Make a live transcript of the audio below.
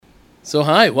So,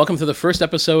 hi, welcome to the first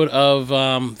episode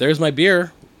of There's My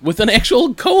Beer with an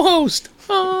actual co-host.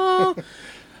 I'd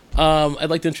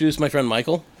like to introduce my friend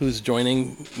Michael, who's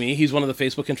joining me. He's one of the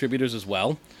Facebook contributors as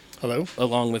well, Hello.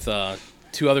 along with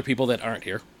two other people that aren't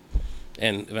here.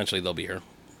 And eventually they'll be here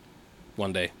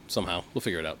one day, somehow. We'll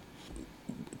figure it out.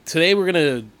 Today we're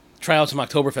going to try out some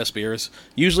Oktoberfest beers.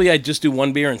 Usually I just do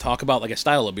one beer and talk about like a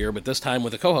style of beer, but this time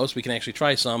with a co-host we can actually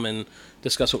try some and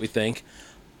discuss what we think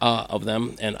of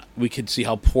them, and we could see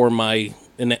how poor my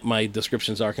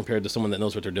descriptions are compared to someone that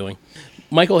knows what they're doing.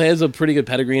 Michael has a pretty good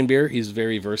pedigree in beer. He's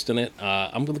very versed in it.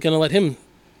 I'm going to let him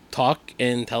talk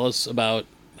and tell us about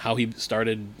how he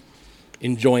started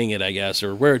enjoying it, I guess,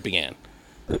 or where it began.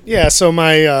 Yeah, so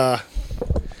my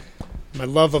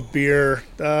love of beer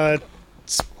started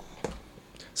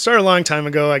a long time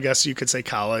ago. I guess you could say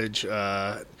college.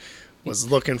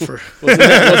 Was looking for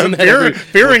wasn't that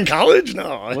beer in college?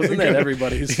 No, wasn't that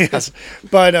everybody's? Yes,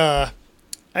 but I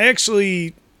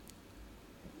actually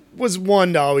was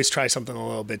one to always try something a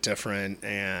little bit different,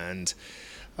 and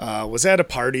was at a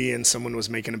party and someone was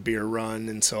making a beer run,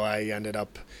 and so I ended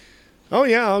up, oh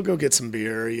yeah, I'll go get some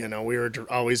beer. You know, we were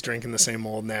always drinking the same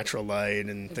old Natural Light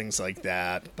and things like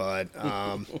that, but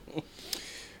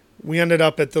we ended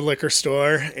up at the liquor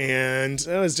store, and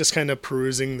I was just kind of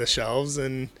perusing the shelves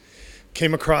and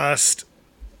came across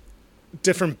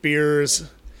different beers,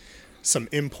 some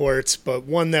imports, but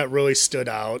one that really stood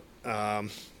out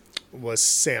was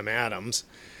Sam Adams,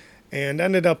 and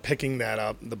ended up picking that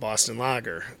up, the Boston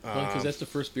Lager. Because that's the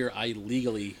first beer I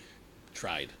legally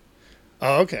tried.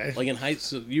 Oh, okay. Like in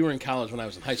so you were in college when I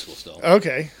was in high school still.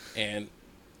 Okay. And,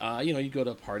 you'd go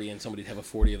to a party and somebody'd have a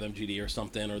 40 of MGD or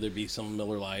something, or there'd be some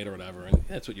Miller Lite or whatever, and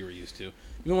that's what you were used to.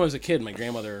 Even when I was a kid, my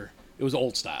grandmother, it was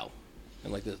old style.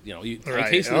 And like this,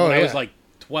 I tasted it when I was like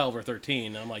 12 or 13,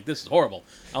 and I'm like, this is horrible.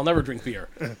 I'll never drink beer.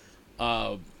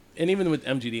 And even with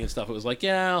MGD and stuff, it was like,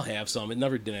 yeah, I'll have some. It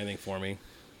never did anything for me.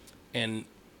 And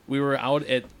we were out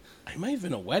at, I might have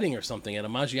been a wedding or something, at a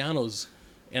Maggiano's,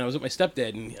 and I was with my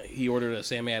stepdad, and he ordered a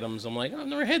Sam Adams. I'm like, oh, I've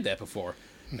never had that before.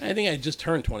 I think I just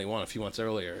turned 21 a few months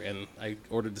earlier, and I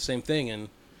ordered the same thing. And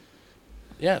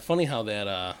yeah, funny how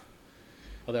that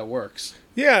works.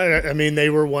 Yeah, I mean, they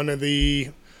were one of the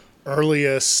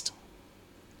earliest,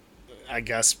 I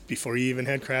guess, before you even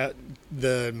had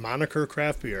the moniker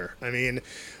craft beer. I mean,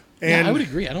 and yeah, I would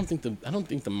agree. I don't think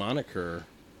the moniker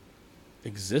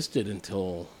existed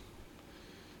until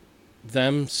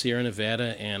them, Sierra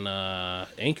Nevada, and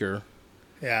Anchor.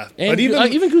 Yeah, and but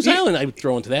even Goose Island, I would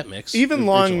throw into that mix. Even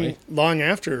originally. long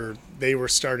after they were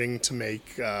starting to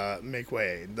make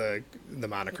way, the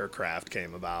moniker craft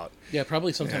came about. Yeah,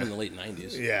 probably sometime in the late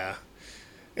 90s. Yeah,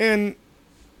 and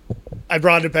I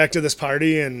brought it back to this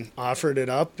party and offered it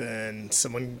up, and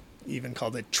someone even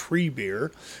called it tree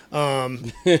beer.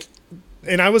 And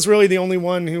I was really the only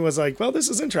one who was like, well, this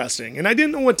is interesting. And I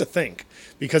didn't know what to think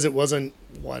because it wasn't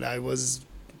what I was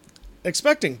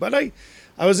expecting. But I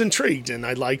was intrigued and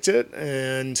I liked it.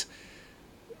 And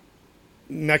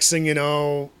next thing you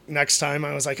know, next time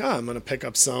I was like, I'm going to pick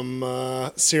up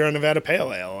some Sierra Nevada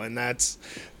Pale Ale. And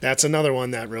that's another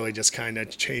one that really just kind of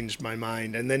changed my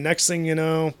mind. And then next thing you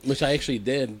know... Which I actually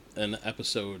did an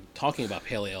episode talking about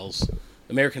Pale Ales,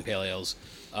 American Pale Ales,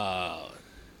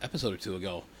 episode or two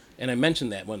ago. And I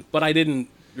mentioned that one, but I didn't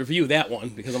review that one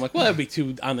because I'm like, well, that would be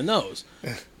too on the nose.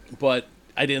 But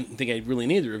I didn't think I really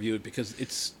needed to review it because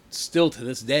it's still to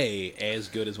this day as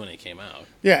good as when it came out.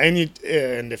 Yeah,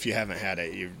 and if you haven't had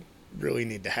it, you really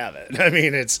need to have it. I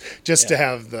mean, it's just to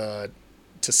have to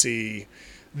see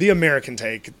the American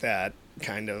take that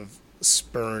kind of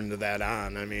spurned that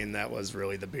on. I mean, that was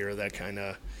really the beer that kind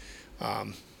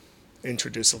of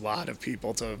introduced a lot of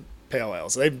people to pale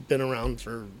ales. They've been around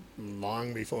for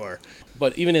long before.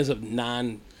 But even as a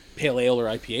non-pale ale or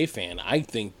IPA fan, I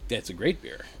think that's a great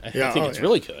beer. I think it's yeah.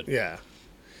 really good. Yeah.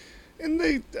 And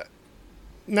they,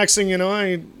 next thing you know,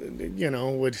 I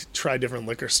would try different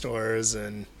liquor stores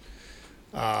and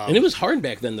it was hard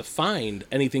back then to find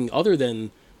anything other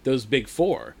than those big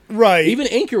four. Right. Even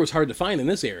Anchor was hard to find in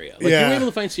this area. Like, yeah. You were able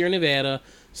to find Sierra Nevada,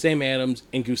 Sam Adams,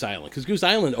 and Goose Island. Because Goose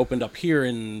Island opened up here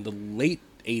in the late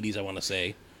 80s, I want to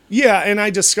say. Yeah, and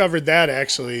I discovered that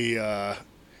actually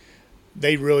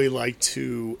they really like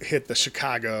to hit the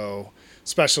Chicago,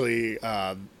 especially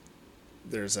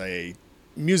there's a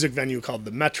music venue called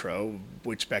the Metro,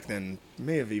 which back then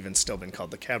may have even still been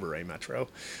called the Cabaret Metro.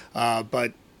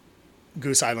 But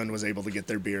Goose Island was able to get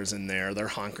their beers in there. Their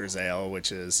Honkers Ale,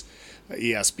 which is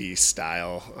ESB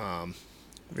style,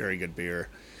 very good beer.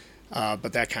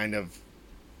 But that kind of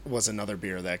was another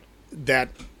beer that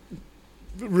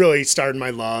really started my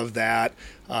love. That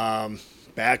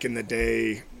back in the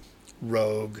day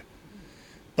Rogue.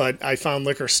 But I found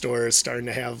liquor stores starting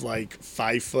to have like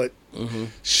 5-foot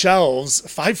shelves,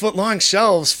 5-foot long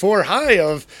shelves, 4 high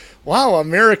of, wow,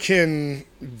 American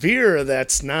beer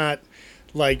that's not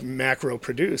like macro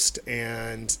produced.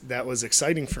 And that was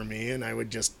exciting for me. And I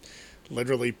would just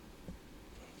literally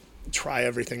try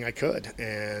everything I could.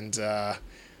 And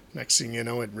next thing you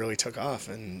know, it really took off.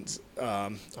 And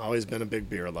always been a big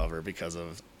beer lover because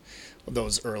of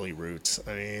those early roots.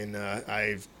 I mean,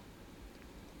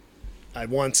 I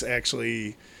once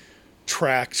actually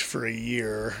tracked for a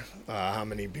year how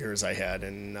many beers I had,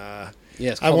 and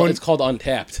yeah, it's called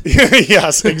Untapped.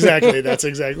 Yes, exactly. That's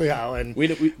exactly how. And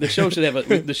the show should have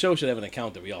an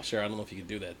account that we all share. I don't know if you could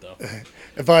do that though.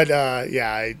 But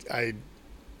yeah, I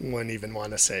wouldn't even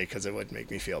want to say because it would make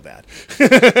me feel bad.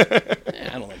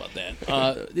 I don't know about that.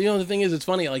 The thing is, it's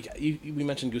funny. Like we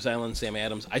mentioned Goose Island, Sam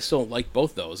Adams. I still like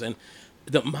both those, and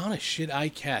the amount of shit I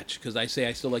catch because I say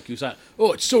I still like Goose Island.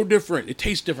 Oh, it's so different. It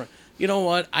tastes different. You know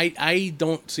what? I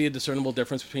don't see a discernible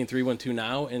difference between 312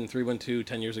 now and 312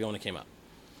 10 years ago when it came out.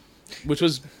 Which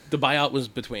was, the buyout was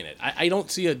between it. I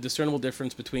don't see a discernible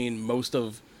difference between most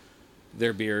of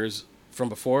their beers from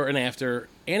before and after.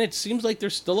 And it seems like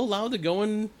they're still allowed to go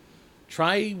and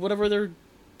try whatever they're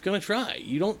going to try.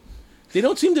 They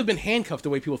don't seem to have been handcuffed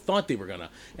the way people thought they were going to.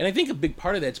 And I think a big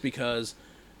part of that's because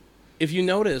if you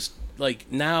notice,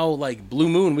 like now, like Blue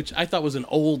Moon, which I thought was an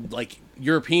old like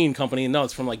European company, and now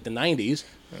it's from like the 90s.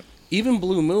 Even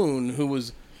Blue Moon, who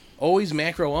was always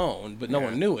macro owned, but no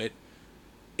one knew it,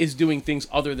 is doing things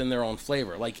other than their own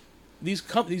flavor. Like these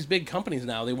big companies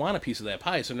now, they want a piece of that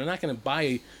pie, so they're not going to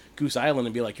buy Goose Island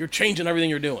and be like, "You're changing everything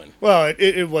you're doing." Well,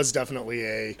 it was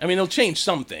definitely I mean, they'll change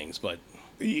some things, but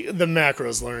the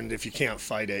macros learned if you can't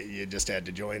fight it, you just had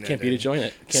to join it. Can't beat it, join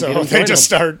it. So they just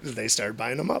start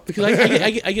buying them up. Because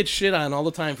I get shit on all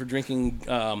the time for drinking.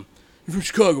 You're from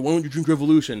Chicago, why don't you drink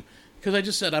Revolution? Because I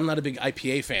just said I'm not a big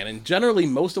IPA fan, and generally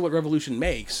most of what Revolution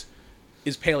makes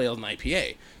is pale ale and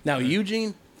IPA. Now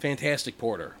Eugene, fantastic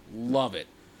porter, love it,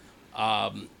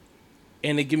 and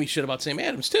they give me shit about Sam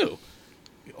Adams too.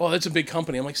 Oh, that's a big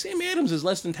company. I'm like, Sam Adams is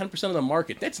less than 10% of the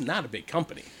market. That's not a big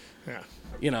company.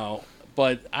 Yeah.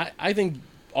 But I think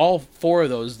all 4 of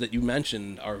those that you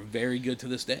mentioned are very good to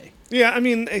this day. Yeah, I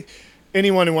mean,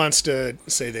 anyone who wants to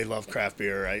say they love craft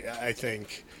beer, I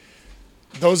think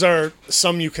those are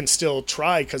some you can still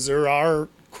try because there are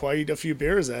quite a few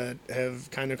beers that have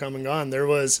kind of come and gone. There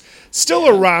was still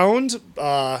around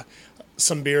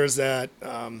some beers that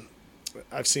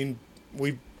I've seen,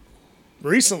 we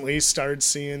recently started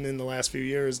seeing in the last few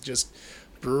years, just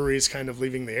breweries kind of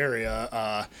leaving the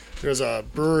area. There's a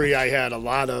brewery I had a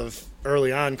lot of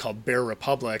early on called Bear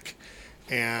Republic,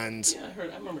 and I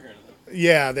remember hearing of them.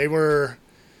 Yeah, they were,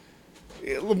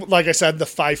 like I said, the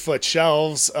 5-foot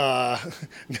shelves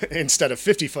instead of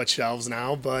 50-foot shelves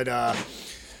now, but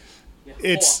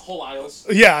it's whole aisles.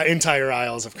 Yeah, entire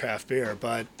aisles of craft beer,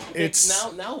 but it's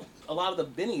now a lot of the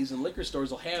Binnies and liquor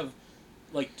stores will have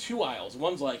like 2 aisles.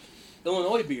 One's like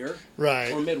Illinois beer,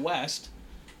 right, or Midwest.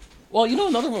 Well,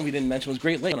 another one we didn't mention was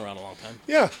Great Lakes. Been around a long time.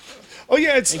 Yeah. Oh,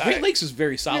 yeah. Great Lakes is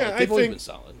very solid. Yeah, They've always been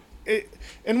solid.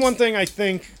 And one thing I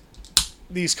think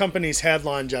these companies had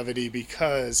longevity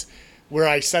because where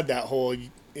I said that whole,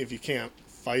 if you can't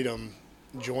fight them,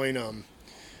 join them,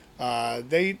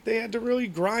 they had to really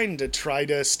grind to try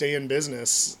to stay in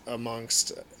business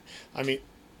amongst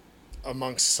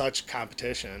such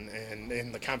competition.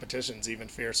 And the competition's even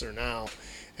fiercer now.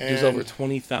 And there's over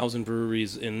 20,000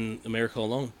 breweries in America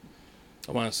alone.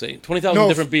 I want to say 20,000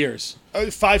 different beers.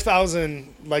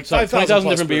 5,000, like 5,000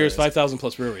 different beers, 5,000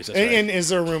 plus breweries. That's right. And is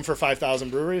there room for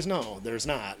 5,000 breweries? No, there's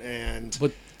not.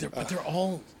 But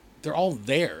they're all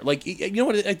there. Like, you know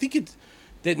what? I think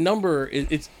that number.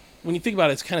 It's when you think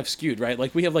about it, it's kind of skewed, right?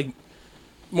 Like we have like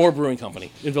Moore Brewing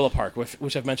Company in Villa Park,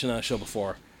 which I've mentioned on the show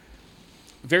before.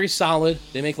 Very solid.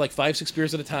 They make like 5-6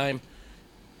 beers at a time.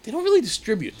 They don't really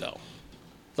distribute though.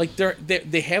 Like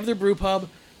they have their brew pub.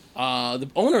 The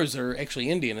owners are actually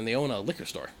Indian, and they own a liquor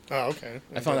store. Oh, okay.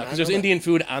 I found out because there's Indian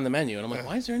food on the menu, and I'm like,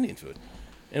 why is there Indian food?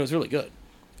 And it was really good.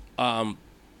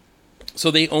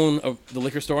 So they own the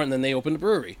liquor store, and then they open a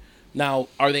brewery. Now,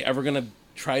 are they ever going to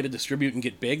try to distribute and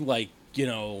get big like,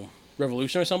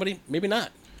 Revolution or somebody? Maybe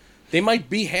not. They might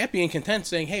be happy and content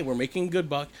saying, hey, we're making a good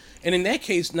buck. And in that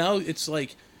case, now it's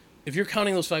like, if you're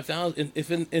counting those 5,000,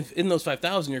 if in those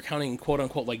 5,000 you're counting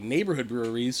quote-unquote like neighborhood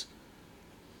breweries,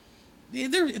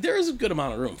 there is a good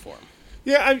amount of room for them.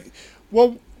 Yeah,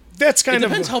 well, that's kind of... It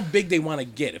depends how big they want to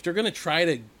get. If they're going to try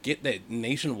to get that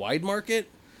nationwide market,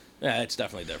 it's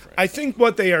definitely different. I think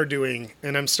what they are doing,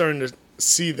 and I'm starting to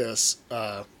see this,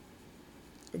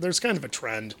 there's kind of a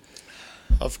trend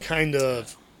of kind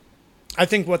of, I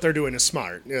think what they're doing is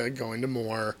smart, going to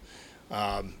more,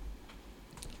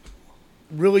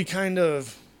 really kind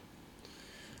of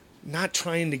not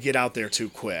trying to get out there too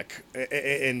quick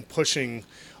and pushing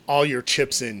all your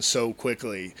chips in so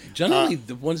quickly. Generally,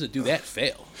 the ones that do that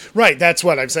fail. Right, that's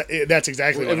what I'm saying. That's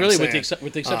exactly what really, I'm saying.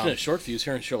 with the exception of Short Fuse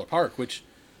here in Schiller Park, which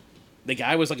the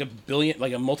guy was like a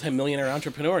multi-millionaire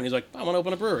entrepreneur, and he's like, I want to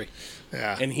open a brewery.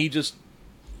 Yeah. And he just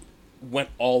went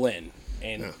all in.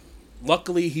 And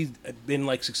luckily, he's been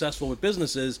like successful with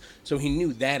businesses, so he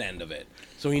knew that end of it.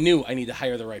 So he knew I need to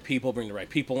hire the right people, bring the right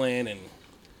people in, and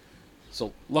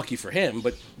so lucky for him.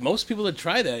 But most people that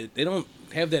try that, they don't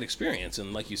have that experience,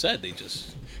 and like you said, they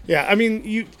just I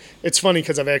mean, it's funny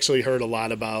because I've actually heard a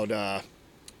lot about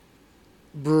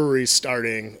breweries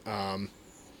starting, and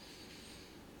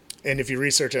if you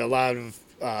research it, a lot of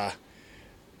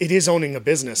it is owning a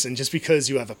business. And just because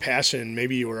you have a passion,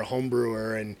 maybe you were a home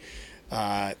brewer and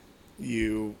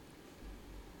you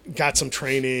got some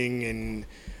training,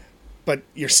 but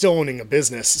you're still owning a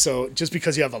business. So just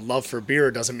because you have a love for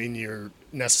beer doesn't mean you're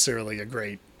necessarily a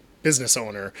great business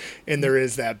owner. And there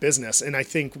is that business. And I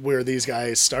think where these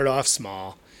guys start off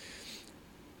small,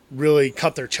 really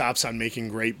cut their chops on making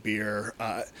great beer,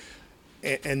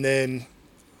 and then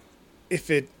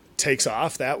if it takes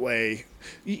off that way,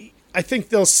 I think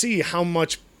they'll see how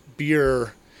much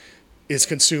beer is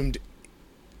consumed,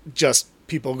 just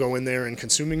people go in there and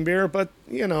consuming beer. But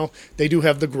they do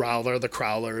have the growler, the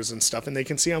crowlers and stuff, and they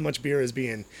can see how much beer is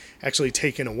being actually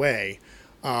taken away,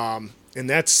 and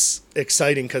that's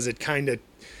exciting because it kind of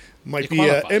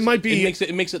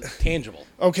it makes it tangible.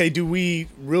 Okay, do we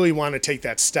really want to take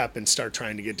that step and start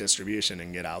trying to get distribution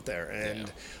and get out there?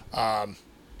 And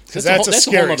because that's a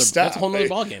scary step. That's a whole other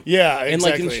ballgame. Yeah, exactly. And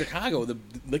like in Chicago, the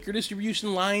liquor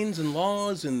distribution lines and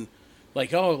laws and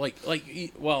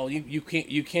you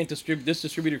can't distribute, this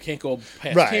distributor can't go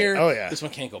past here. Oh, yeah. This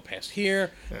one can't go past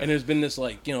here. Yeah. And there's been this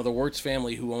the Wirtz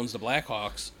family who owns the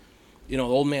Blackhawks. The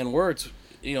old man Wirtz.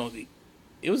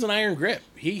 It was an iron grip.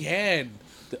 He had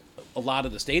a lot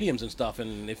of the stadiums and stuff,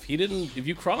 and if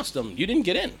you crossed them, you didn't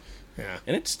get in. Yeah.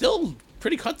 And it's still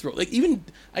pretty cutthroat. Like, even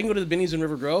I can go to the Binny's in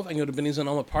River Grove, I can go to Binny's in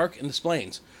Elma Park and the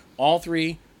Splains. All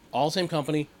three, all same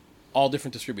company, all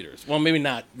different distributors. Well, maybe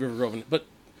not River Grove, but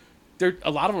a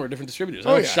lot of them are different distributors.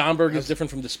 Schaumburg is different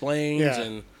from the Splains,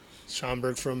 and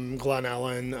Schaumburg from Glen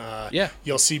Ellen.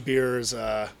 You'll see beers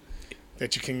that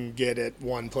you can get at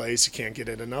one place, you can't get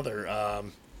at another.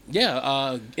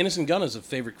 Innocent Gun is a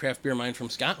favorite craft beer of mine from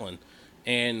Scotland,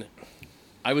 and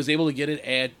I was able to get it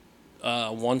at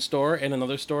one store, and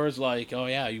another store is like,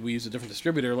 we use a different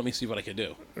distributor, let me see what I could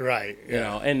do. Right.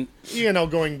 And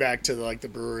going back to the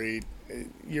brewery,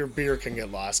 your beer can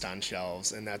get lost on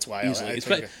shelves, and that's why easily.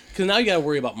 Because now you got to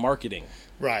worry about marketing,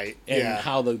 right? And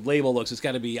how the label looks. It's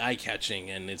got to be eye catching,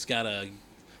 and it's got to.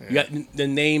 The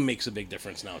name makes a big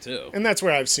difference now too. And that's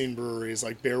where I've seen breweries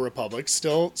like Beer Republic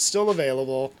still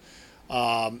available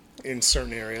in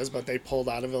certain areas, but they pulled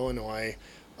out of Illinois.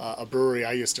 A brewery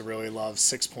I used to really love,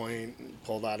 6 Point,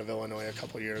 pulled out of Illinois a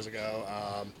couple years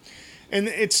ago, and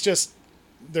it's just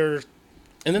there's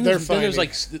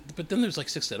like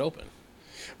 6 that open.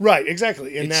 Right,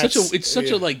 exactly, and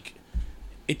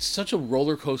it's such a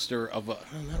roller coaster of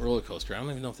not roller coaster. I don't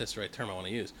even know if that's the right term I want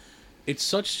to use.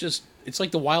 It's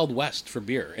like the Wild West for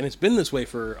beer, and it's been this way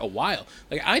for a while.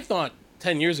 Like, I thought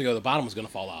 10 years ago the bottom was going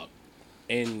to fall out,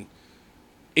 and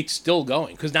it's still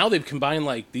going, because now they've combined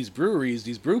like these breweries,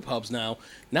 these brew pubs. Now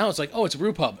it's like, it's a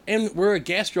brew pub, and we're a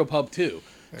gastro pub too,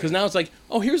 because now it's like,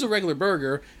 here's a regular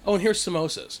burger, and here's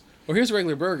samosas. Or here's a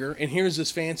regular burger, and here's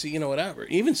this fancy, whatever.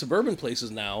 Even suburban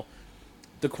places now,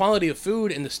 the quality of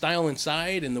food and the style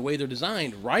inside and the way they're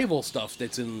designed rival stuff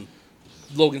that's in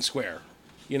Logan Square,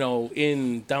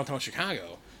 in downtown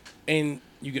Chicago. And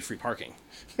you get free parking.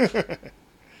 I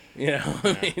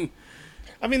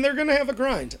mean, they're going to have a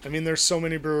grind. I mean, there's so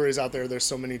many breweries out there. There's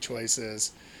so many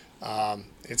choices.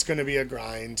 It's going to be a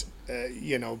grind,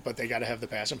 but they got to have the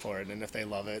passion for it. And if they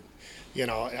love it,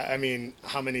 I mean,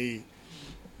 how many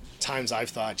times I've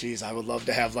thought, geez, I would love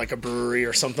to have like a brewery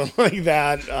or something like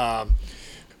that.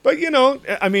 But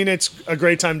I mean, it's a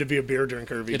great time to be a beer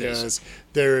drinker because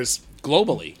there's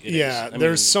globally.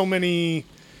 There's so many.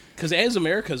 Because as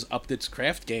America's upped its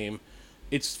craft game,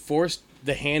 it's forced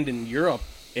the hand in Europe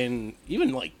and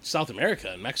even like South America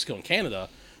and Mexico and Canada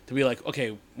to be like,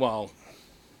 okay, well,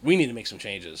 we need to make some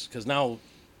changes because now,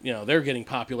 they're getting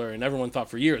popular and everyone thought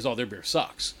for years, their beer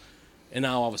sucks. And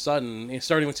now all of a sudden,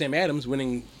 starting with Sam Adams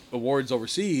winning awards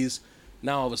overseas,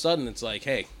 now all of a sudden it's like,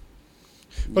 hey.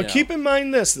 But keep in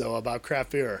mind this, though, about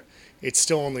craft beer. It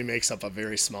still only makes up a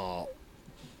very small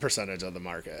percentage of the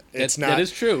market. It's not. That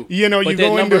is true. You know, but you that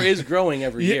go number into, is growing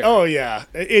every year. Oh yeah,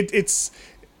 it's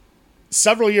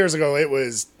several years ago. It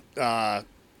was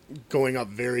going up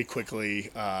very quickly.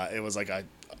 It was like a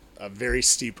very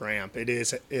steep ramp. It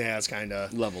has kind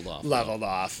of leveled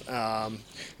off,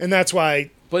 and that's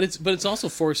why. But it's also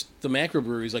forced the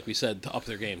macrobreweries, like we said, to up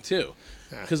their game too,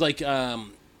 because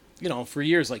for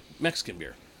years, like Mexican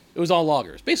beer, it was all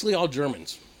lagers, basically all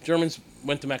Germans. Germans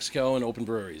went to Mexico and opened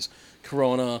breweries.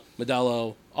 Corona,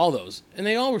 Modelo, all those. And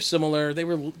they all were similar. They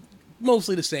were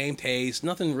mostly the same taste,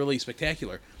 nothing really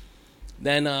spectacular.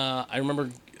 Then I remember,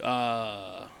 is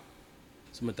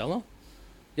it Modelo?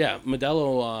 Yeah,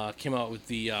 Modelo came out with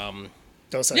the...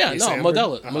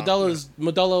 Modelo.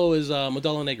 Modelo is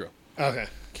Modelo Negro. Okay.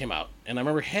 Came out. And I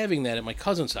remember having that at my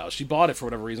cousin's house. She bought it for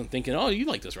whatever reason, thinking, oh, you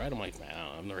like this, right? I'm like,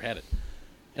 nah, I've never had it.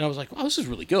 And I was like, wow, this is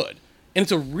really good. And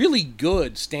it's a really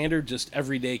good, standard, just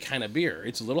everyday kind of beer.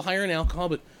 It's a little higher in alcohol,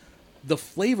 but the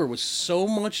flavor was so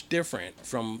much different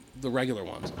from the regular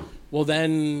ones. Well,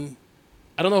 then,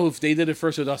 I don't know if they did it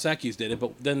first or Dos Equis did it,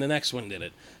 but then the next one did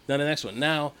it. Then the next one.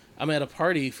 Now, I'm at a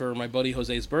party for my buddy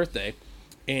Jose's birthday,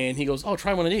 and he goes, oh,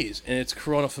 try one of these. And it's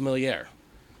Corona Familiar.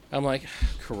 I'm like,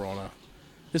 Corona.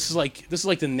 This is like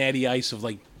the natty ice of,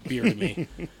 like, beer to me.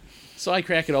 So I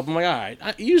crack it open. I'm like, all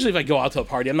right. Usually if I go out to a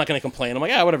party, I'm not going to complain. I'm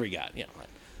like, whatever you got. You know,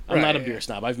 I'm not a beer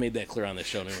snob. I've made that clear on this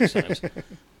show numerous times.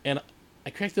 And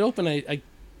I cracked it open. I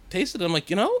tasted it. I'm like,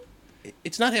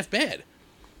 it's not half bad.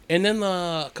 And then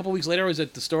a couple weeks later, I was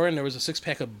at the store, and there was a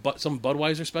 6-pack of some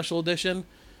Budweiser special edition.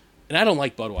 And I don't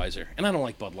like Budweiser, and I don't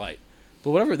like Bud Light.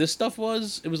 But whatever this stuff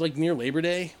was, it was like near Labor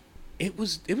Day. It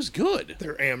was good.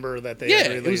 Their amber that they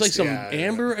released. It was like some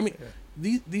amber. I mean... Yeah.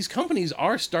 These companies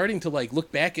are starting to like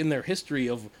look back in their history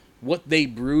of what they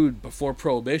brewed before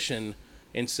Prohibition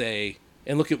and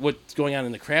look at what's going on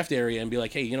in the craft area and be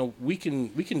like, hey, we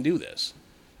can do this.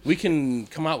 We can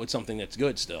come out with something that's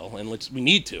good still, and we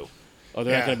need to, or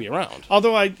they're not going to be around.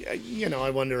 Although I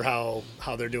wonder how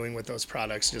they're doing with those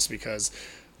products, just because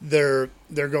they're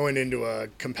going into a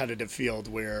competitive field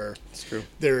where it's true.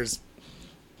 There's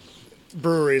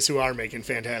breweries who are making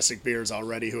fantastic beers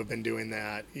already who have been doing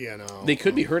that, They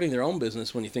could be hurting their own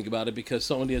business when you think about it, because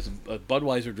somebody has a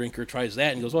Budweiser drinker tries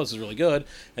that and goes, well, this is really good.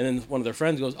 And then one of their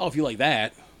friends goes, oh, if you like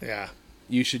that,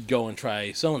 you should go and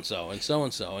try so-and-so and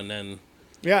so-and-so. And then...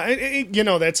 Yeah,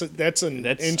 that's an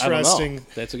interesting...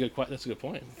 That's a good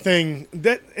point. Thing.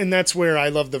 That's where I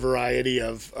love the variety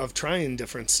of trying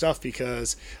different stuff,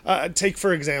 because take,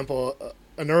 for example,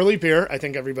 an early beer. I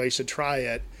think everybody should try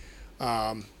it.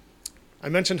 I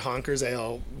mentioned Honker's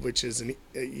Ale, which is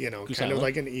kind of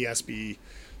like an ESB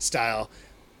style.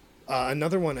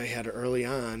 Another one I had early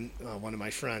on, one of my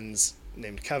friends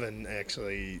named Kevin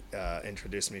actually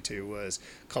introduced me to, was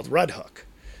called Red Hook.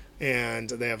 And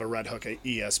they have a Red Hook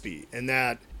ESB. And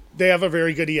that they have a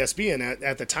very good ESB. And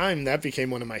at the time, that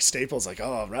became one of my staples, like,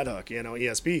 oh, Red Hook,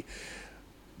 ESB.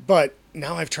 But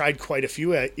now I've tried quite a few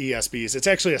ESBs. It's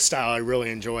actually a style I really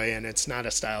enjoy, and it's not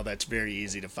a style that's very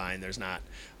easy to find. There's not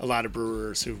a lot of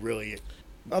brewers who really...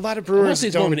 A lot of brewers I want to say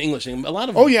it's more of an English thing. A lot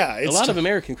of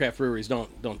American craft breweries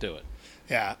don't do it.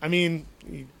 Yeah, I mean...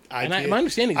 my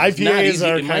understanding is IPAs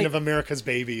are kind of America's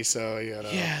baby, so,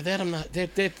 Yeah, that I'm not...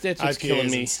 That's what's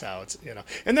killing me. And stouts,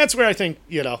 And that's where I think,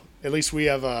 at least we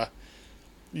have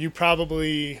you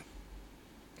probably...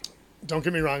 Don't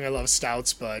get me wrong, I love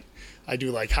stouts, but I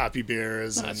do like hoppy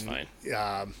beers. That's fine.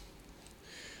 I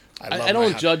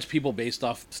don't judge people based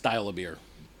off style of beer.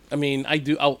 I mean, I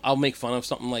do. I'll make fun of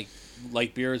something like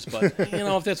light beers, but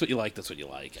if that's what you like, that's what you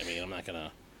like. I mean, I'm not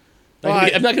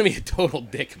gonna be a total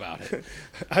dick about it.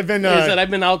 I've been. Like I said,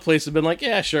 I've been out places, been like,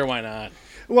 yeah, sure, why not?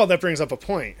 Well, that brings up a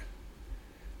point.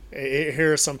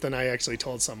 Here's something I actually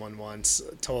told someone once.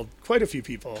 Told quite a few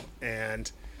people,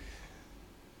 and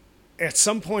at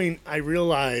some point, I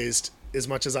realized, as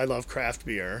much as I love craft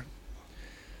beer,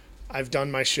 I've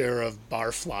done my share of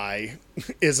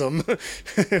barfly-ism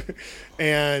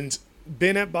and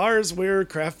been at bars where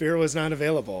craft beer was not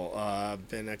available.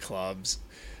 Been at clubs.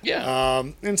 Yeah.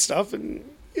 And stuff, and,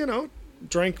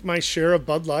 drank my share of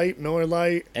Bud Light, Miller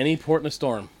Lite. Any port in a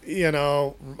storm.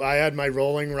 I had my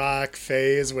Rolling Rock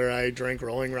phase where I drank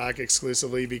Rolling Rock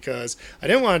exclusively because I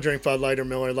didn't want to drink Bud Light or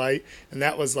Miller Lite, and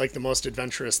that was like the most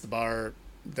adventurous the bar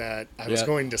that I was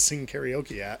going to sing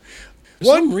karaoke at. For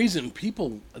some reason,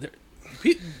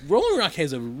 Rolling Rock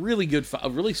has a really good, a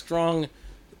really strong,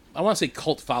 I want to say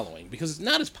cult following, because it's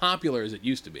not as popular as it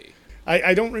used to be.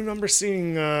 I don't remember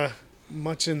seeing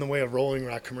much in the way of Rolling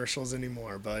Rock commercials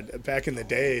anymore, but back in the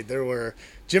day, there were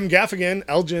Jim Gaffigan,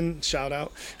 Elgin, shout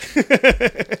out.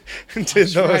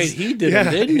 That's right, he did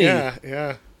them, didn't he?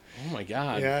 Yeah. Oh my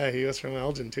God. Yeah, he was from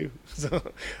Elgin too. So,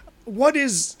 what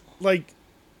is like?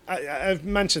 I've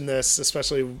mentioned this,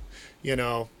 especially,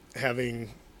 having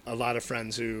a lot of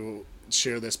friends who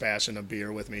share this passion of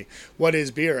beer with me. What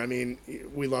is beer? I mean,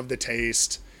 we love the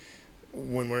taste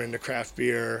when we're into craft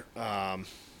beer.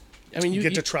 You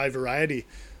get to try variety,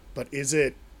 but is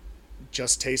it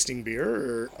just tasting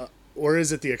beer, or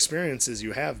is it the experiences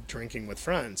you have drinking with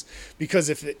friends? Because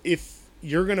if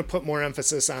you're going to put more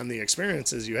emphasis on the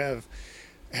experiences you have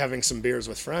having some beers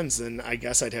with friends, then I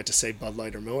guess I'd have to say Bud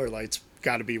Light or Miller Lite's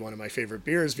got to be one of my favorite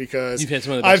beers, because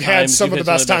I've had some of the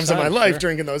best times of my life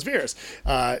drinking those beers.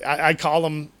 I call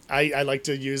them, I like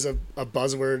to use a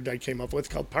buzzword I came up with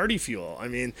called party fuel. I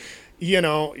mean, you're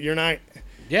not,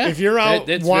 if you're out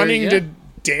wanting to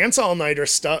dance all night or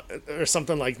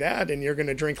something like that, and you're going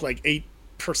to drink like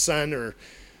 8% or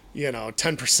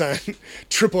 10%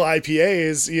 triple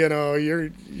IPAs,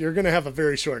 you're going to have a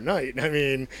very short night. I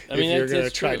mean if you're going to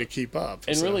try to keep up.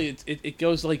 And really, it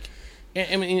goes like,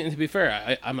 I mean, to be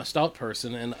fair, I'm a stout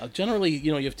person, and generally,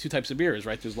 you have two types of beers,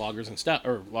 right? There's lagers and stout,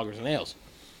 or lagers and ales,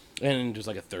 and there's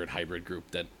like a third hybrid group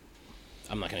that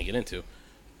I'm not going to get into.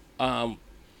 I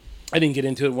didn't get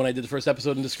into it when I did the first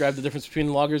episode and described the difference between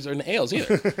lagers and ales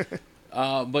either.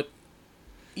 But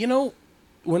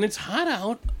when it's hot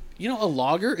out, a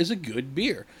lager is a good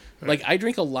beer. Right. Like, I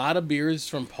drink a lot of beers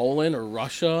from Poland or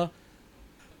Russia.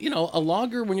 A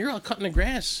lager, when you're out cutting the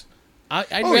grass,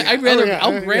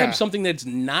 I'll grab something that's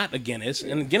not a Guinness,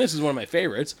 and Guinness is one of my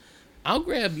favorites. I'll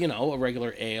grab, a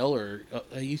regular ale, or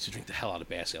I used to drink the hell out of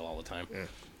Bass Ale all the time. Yeah.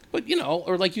 But,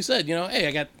 or like you said, hey,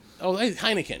 I got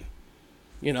Heineken,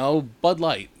 Bud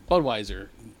Light, Budweiser,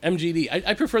 MGD.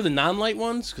 I prefer the non-light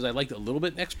ones because I like a little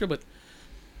bit extra, but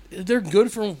they're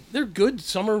good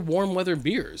summer warm weather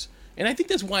beers. And I think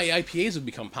that's why IPAs have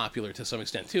become popular to some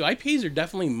extent too. IPAs are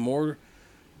definitely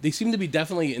they seem to be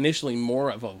definitely initially more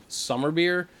of a summer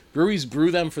beer. Breweries brew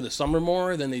them for the summer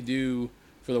more than they do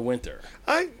for the winter.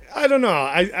 I don't know.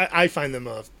 I find them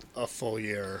a full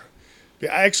year.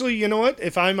 Actually, you know what?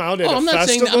 If I'm out at a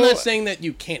festival... I'm not saying that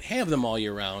you can't have them all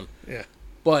year round. Yeah.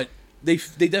 But they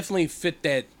definitely fit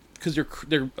that, because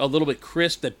they're a little bit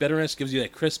crisp. That bitterness gives you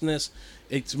that crispness.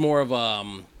 It's more of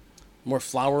more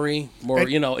flowery.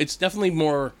 It's definitely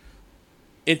more...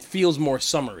 It feels more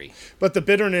summery. But the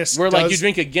bitterness... Like you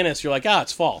drink a Guinness, you're like,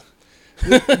 it's fall.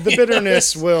 The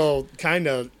bitterness will kind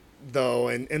of, though,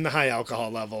 and in the high alcohol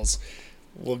levels,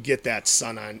 will get that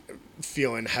sun on,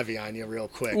 feeling heavy on you real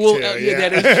quick. Well, too.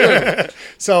 That is true.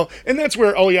 So, and that's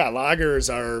where,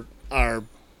 lagers are...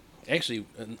 Actually,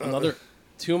 another...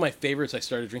 Two of my favorites I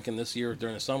started drinking this year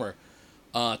during the summer.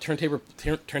 Turntable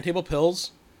Pils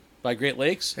by Great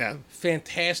Lakes. Yeah.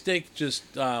 Fantastic, just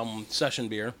session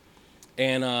beer.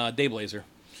 And Dayblazer.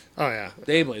 Oh yeah,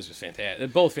 Dayblazer is fantastic. They're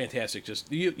both fantastic. Just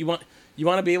you want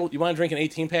to drink an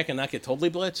 18-pack and not get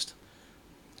totally blitzed.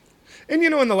 And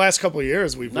in the last couple of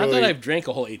years, that I've drank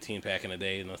a whole 18-pack in a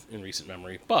day in recent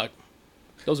memory, but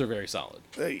those are very solid.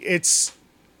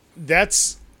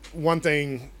 That's one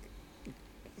thing.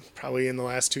 Probably in the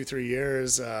last 2-3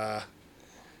 years,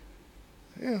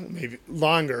 maybe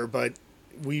longer, but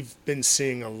we've been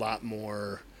seeing a lot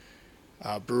more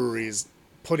breweries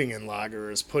putting in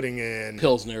lagers, putting in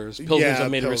Pilsners. Pilsners have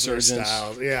made a resurgence.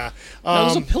 Styles. Yeah. Now,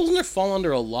 does a Pilsner fall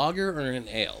under a lager or an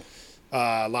ale?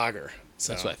 Lager.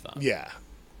 So, that's what I thought. Yeah.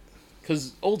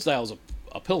 Because Old Style is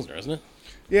a Pilsner, isn't it?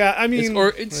 Yeah, I mean...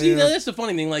 that's the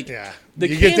funny thing. Like, the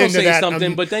can will say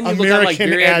something, but then you look at, like,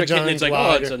 Beer Advocate, and it's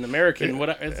like, it's an American...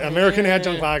 American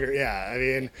adjunct lager, yeah. I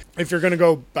mean, if you're going to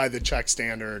go by the Czech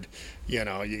standard, you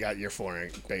got your 4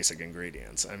 basic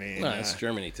ingredients. I mean... No, it's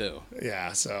Germany, too.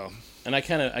 Yeah, so... And I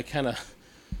kind of...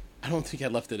 I don't think I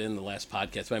left it in the last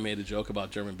podcast, but I made a joke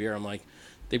about German beer. I'm like,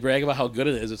 they brag about how good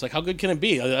it is. It's like, how good can it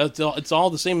be? It's all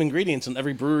the same ingredients in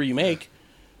every brewery you make.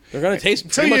 They're going to taste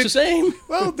pretty much the same.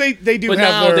 Well, they do but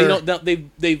have now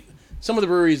they some of the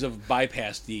breweries have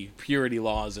bypassed the purity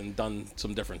laws and done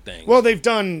some different things. Well, they've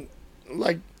done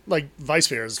like Weiss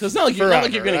beers. Because it's not like you're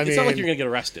going to get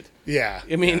arrested. Yeah.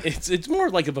 I mean, it's more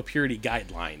like of a purity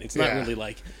guideline. It's not really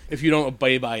like if you don't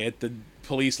obey by it, the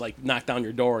police knock down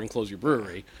your door and close your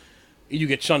brewery. You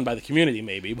get shunned by the community,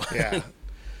 maybe. But yeah.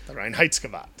 The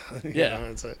Reinheitsgebot. Yeah.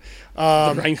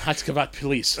 The Reinheitsgebot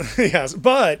police. Yes,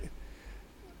 but...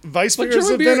 Weiss beers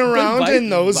have been around,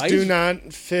 and those do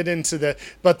not fit into the...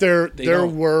 But there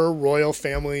were royal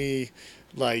family,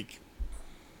 I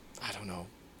don't know.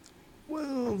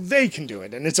 Well, they can do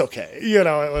it, and it's okay. It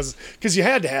was... Because you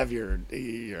had to have your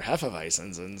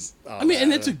Hefeweizens and all that.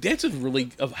 And that's a really...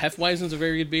 Hefeweizen's a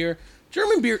very good beer.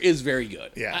 German beer is very good.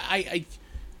 Yeah.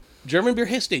 German beer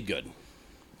has stayed good,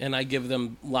 and I give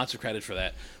them lots of credit for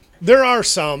that. There are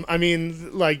some. I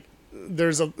mean, like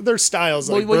there's styles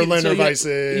like Berliner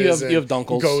Weisses, you have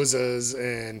Dunkels, Gozas,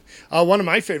 and one of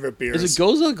my favorite beers. Is it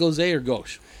Goza, Gose, or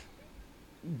Gosh?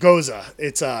 Goza.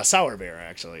 It's a sour beer,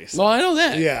 actually. So. Well, I know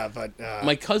that. Yeah, but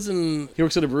my cousin, he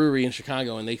works at a brewery in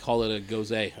Chicago, and they call it a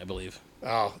Gose, I believe.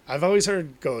 Oh, I've always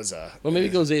heard Goza. Well, maybe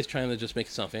Gose is trying to just make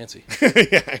it sound fancy.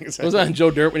 Yeah, exactly. Was on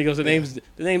Joe Dirt when he goes, the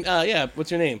name. Yeah,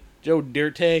 what's your name? Joe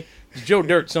Dirte. Joe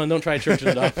Dirt, son. Don't try churching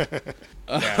it up.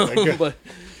 But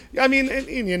I mean,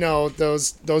 and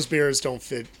those beers don't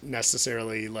fit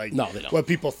necessarily like no, they don't. What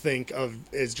people think of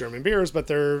as German beers, but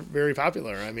they're very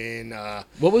popular. I mean,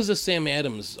 what was the Sam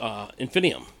Adams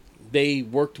Infinium? They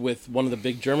worked with one of the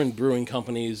big German brewing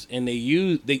companies, and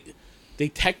they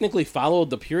technically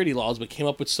followed the purity laws, but came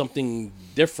up with something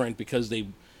different because the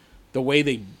way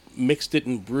they mixed it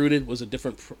and brewed it was a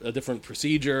different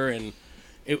procedure, and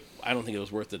I don't think it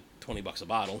was worth the $20 a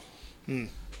bottle.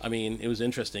 I mean, it was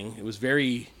interesting. It was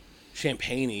very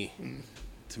champagne-y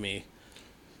to me,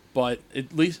 but they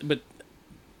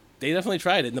definitely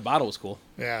tried it, and the bottle was cool.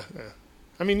 Yeah.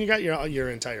 I mean, you got your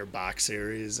entire box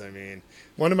series. I mean,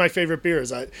 one of my favorite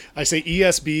beers. I say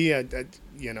ESB.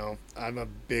 I'm a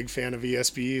big fan of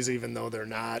ESBs, even though they're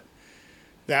not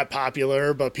that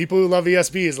popular. But people who love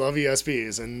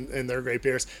ESBs, and they're great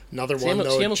beers. Another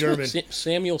German.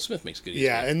 Samuel Smith makes good ESB.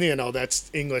 Yeah, and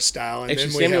that's English style. And actually,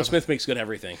 Samuel Smith makes good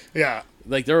everything. Yeah.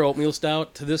 Like their oatmeal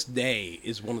stout to this day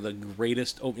is one of the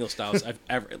greatest oatmeal stouts I've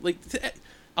ever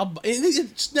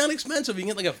it's not expensive. You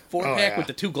can get like a 4-pack with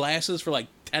the 2 glasses for like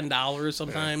 $10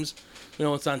 sometimes.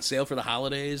 Yeah. It's on sale for the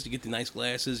holidays. You get the nice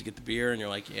glasses, you get the beer, and you're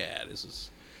like, yeah, this is.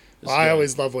 I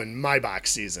always love when my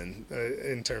box season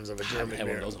in terms of a German beer. I haven't had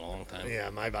one of those in a long time. Yeah,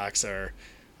 my box are.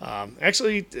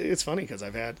 Actually, it's funny because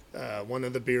I've had one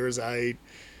of the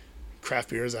craft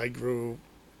beers I grew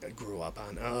up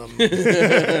on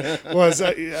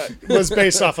was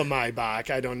based off of my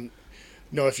Bock. I don't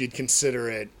know if you'd consider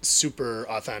it super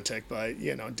authentic, but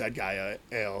Dead Guy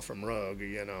Ale from Rogue,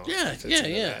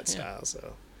 that style.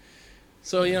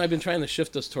 So I've been trying to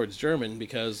shift us towards German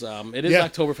because it is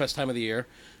Oktoberfest time of the year.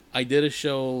 I did a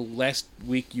show last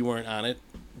week. You weren't on it.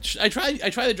 I try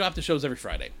to drop the shows every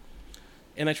Friday,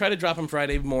 and I try to drop them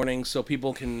Friday morning so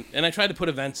people can. And I try to put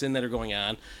events in that are going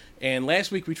on. And last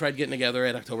week we tried getting together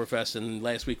at Oktoberfest, and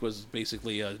last week was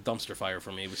basically a dumpster fire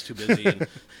for me. It was too busy,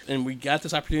 and we got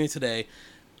this opportunity today.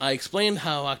 I explained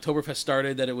how Oktoberfest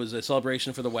started, that it was a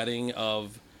celebration for the wedding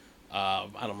of, I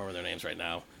don't remember their names right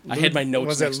now. I had my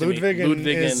notes next to me. Ludwig and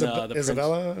the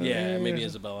Isabella? Prince. Yeah, maybe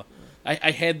Isabella. I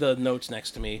had the notes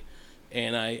next to me,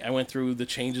 and I went through the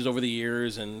changes over the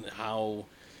years and how,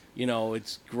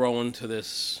 it's grown to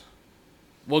this.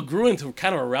 Well, it grew into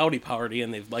kind of a rowdy party,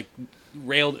 and they've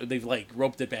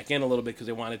roped it back in a little bit because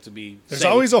they want it to be. There's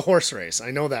safe. Always a horse race. I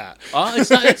know that.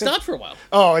 It stopped for a while.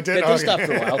 Oh, it did. It did stop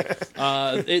for a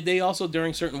while. They also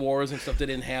during certain wars and stuff they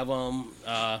didn't have them.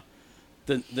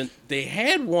 They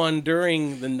had one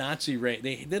during the Nazi reign.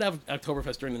 They did have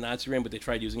Oktoberfest during the Nazi reign, but they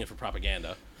tried using it for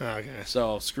propaganda. Okay.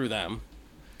 So screw them.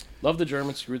 Love the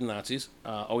Germans, screw the Nazis.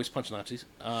 Always punch Nazis.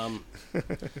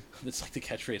 It's like the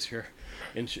catchphrase here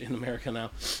in America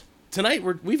now. Tonight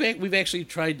we've actually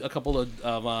tried a couple of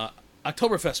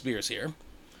Oktoberfest beers here,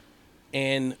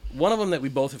 and one of them that we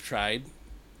both have tried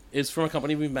is from a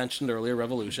company we mentioned earlier,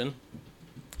 Revolution,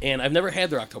 and I've never had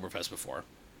their Oktoberfest before.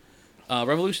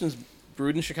 Revolution's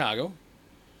brewed in Chicago.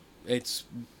 It's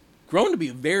grown to be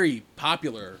a very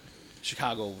popular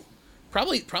Chicago,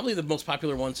 probably the most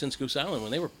popular one since Goose Island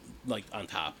when they were like on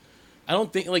top. I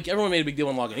don't think everyone made a big deal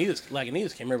when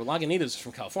Lagunitas came here, but Lagunitas is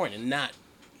from California, not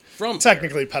from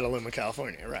technically Petaluma,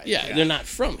 California, right? Yeah, they're not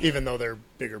from here. Even though they're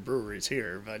bigger breweries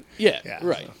here, but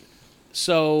right.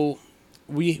 So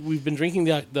we've been drinking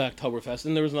the Oktoberfest,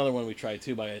 and there was another one we tried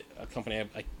too by a company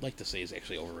I like to say is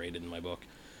actually overrated in my book,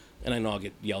 and I know I'll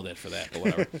get yelled at for that, but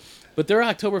whatever. But their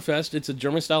Oktoberfest, it's a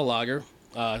German style lager,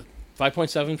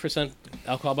 5.7%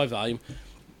 alcohol by volume,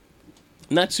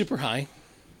 not super high,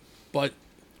 but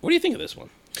what do you think of this one?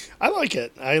 I like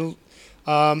it.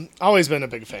 Always been a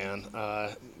big fan.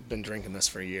 Been drinking this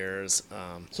for years.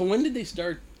 So when did they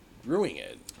start brewing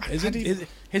it?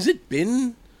 Has it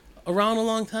been around a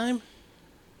long time?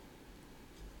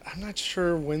 I'm not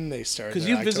sure when they started. Because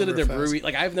you visited their brewery.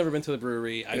 Like I've never been to the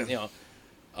brewery.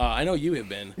 I know you have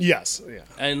been. Yes. Yeah.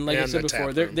 And like I said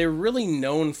before, they're really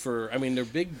known for. I mean, their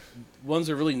big ones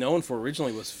they're really known for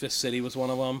originally was Fist City was one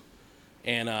of them,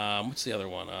 and what's the other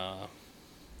one?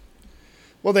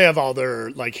 Well, they have all their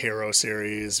like Hero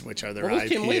series, which are their those IPAs.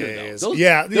 Came later,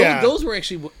 though. Those were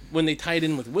actually when they tied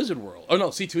in with Wizard World. Oh no,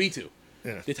 C2E2.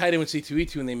 Yeah. They tied in with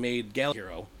C2E2 and they made Gal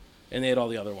Hero, and they had all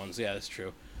the other ones. Yeah, that's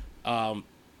true.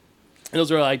 And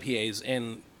those are IPAs,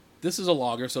 and this is a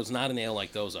lager, so it's not an ale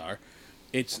like those are.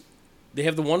 They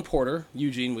have the one porter,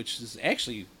 Eugene, which is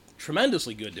actually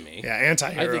tremendously good to me. Yeah,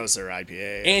 Anti-Heroes are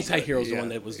IPA. Anti-Heroes the one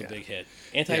that was the big hit.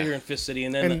 Anti-Hero and Fist City,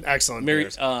 and then excellent Merry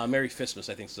beers. Merry Fistmas,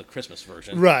 I think is the Christmas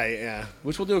version. Right, yeah.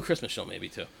 Which we'll do a Christmas show maybe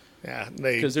too. Yeah,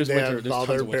 they have all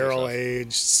their barrel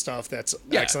aged stuff. That's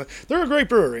excellent. They're a great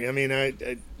brewery. I mean,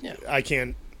 I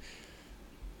can't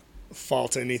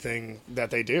fault anything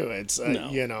that they do. It's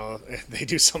you know, they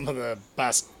do some of the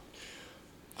best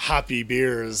hoppy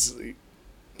beers.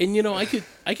 And you know, I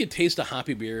could taste a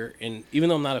hoppy beer, and even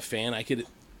though I'm not a fan,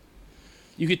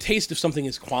 you could taste if something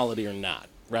is quality or not.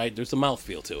 Right? There's a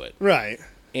mouthfeel to it. Right.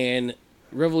 And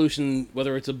Revolution,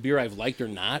 whether it's a beer I've liked or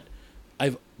not,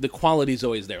 the quality's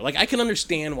always there. Like, I can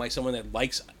understand why someone that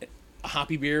likes a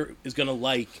hoppy beer is going to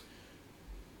like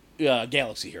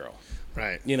Galaxy Hero.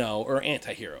 Right. You know, or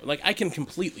Anti-Hero. Like, I can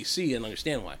completely see and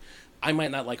understand why. I might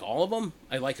not like all of them.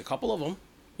 I like a couple of them,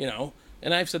 you know.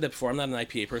 And I've said that before. I'm not an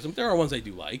IPA person, but there are ones I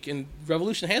do like, and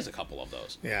Revolution has a couple of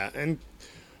those. Yeah, and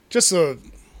just the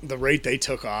rate they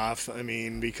took off, I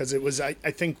mean, because it was, I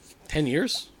think... 10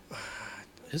 years?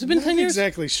 Has it been 10 years? Not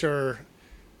exactly sure.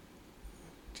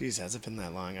 Jeez, has it been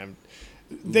that long?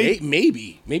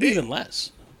 Maybe even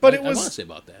less. But I want to say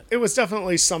about that. It was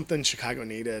definitely something Chicago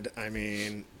needed. I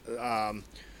mean, a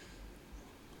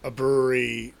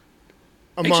brewery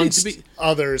amongst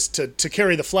others to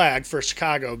carry the flag for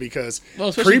Chicago, because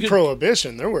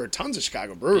pre-Prohibition there were tons of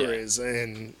Chicago breweries,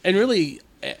 and really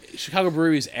Chicago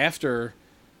breweries after.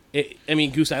 I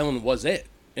mean, Goose Island was it,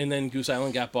 and then Goose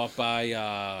Island got bought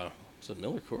by was it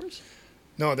Miller Coors?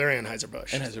 No, they're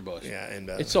Anheuser-Busch. Anheuser-Busch. Yeah, and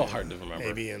it's so hard to remember.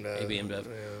 AB InBev.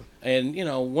 Yeah. And you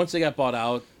know, once they got bought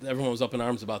out, everyone was up in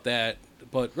arms about that.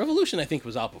 But Revolution, I think,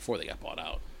 was out before they got bought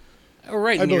out.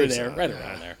 Right near there,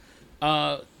 around there.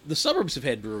 The suburbs have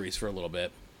had breweries for a little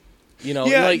bit. You know,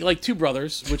 like Two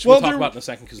Brothers, which we'll talk about in a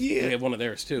second, because we have one of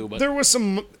theirs too. But there was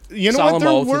some, you know, Solemn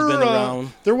what, Oath has been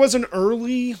around. There was an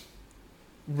early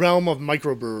realm of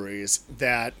microbreweries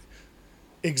that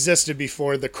existed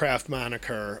before the craft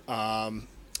moniker.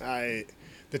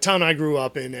 The town I grew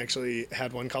up in actually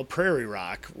had one called Prairie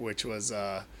Rock, which was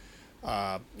a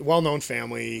well-known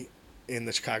family in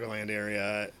the Chicagoland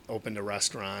area, opened a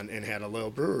restaurant and had a little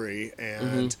brewery,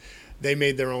 and they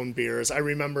made their own beers. I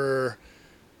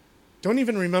don't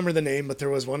even remember the name, but there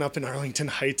was one up in Arlington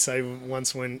Heights. I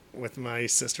once went with my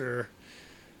sister.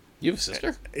 You have a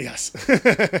sister? Yes.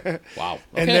 Wow.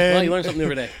 Okay. Well, you learn something new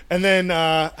every day. And then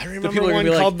I remember one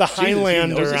called the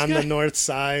Highlander on the north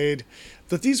side.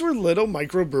 But these were little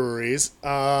microbreweries.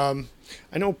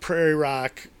 I know Prairie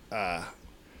Rock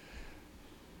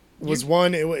was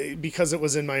one, because it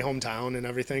was in my hometown and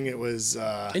everything. It was...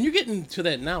 and you're getting to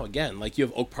that now again. Like, you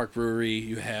have Oak Park Brewery,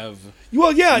 you have...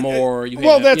 Well, yeah. More.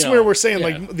 That's where we're saying,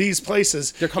 like, these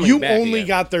places, they're coming back only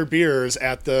got their beers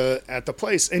at the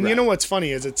place. And you know what's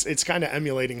funny is it's kind of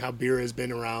emulating how beer has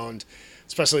been around,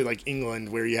 especially like England,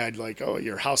 where you had like,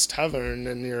 your house tavern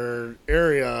in your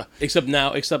area. Except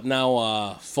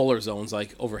now, Fuller's owns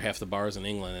like over half the bars in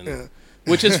England, and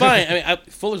which is fine. I mean,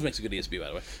 Fuller's makes a good ESB, by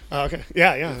the way. Okay,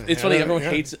 yeah. It's funny.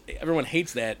 Everyone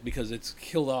hates that because it's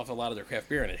killed off a lot of their craft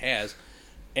beer, and it has.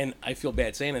 And I feel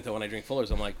bad saying it, though. When I drink Fuller's,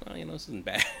 I'm like, well, you know, this isn't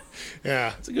bad.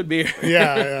 Yeah, it's a good beer.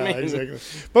 Yeah, exactly.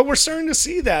 But we're starting to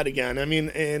see that again. I mean,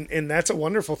 and that's a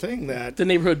wonderful thing that the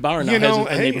neighborhood bar now has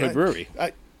a neighborhood brewery.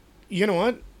 You know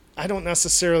what? I don't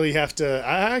necessarily have to.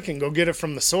 I can go get it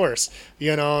from the source.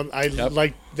 You know,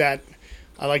 like that.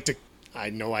 I like to. I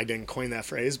know I didn't coin that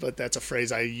phrase, but that's a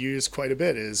phrase I use quite a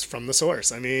bit. Is from the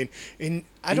source. I mean,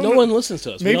 I don't. No one listens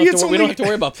to us. Maybe we don't have to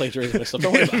worry about plagiarism and stuff.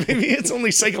 Don't worry about it. Maybe it's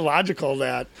only psychological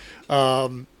that,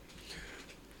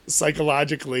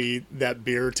 that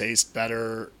beer tastes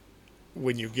better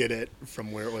when you get it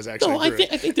from where it was actually brewed.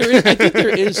 I think there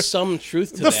is some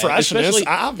truth to the that. freshness,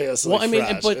 obviously. Well, I mean,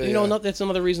 but you know, that's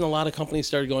another reason a lot of companies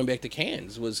started going back to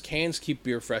cans. Was cans keep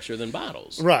beer fresher than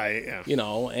bottles, right? Yeah. You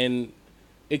know, and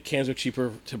cans are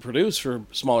cheaper to produce for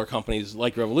smaller companies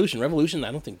like Revolution. Revolution,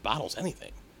 I don't think bottles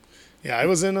anything. Yeah, I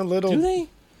was in a little. Do they?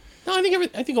 No,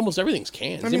 I think almost everything's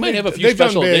cans. I mean, they might have a few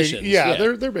special editions. Yeah,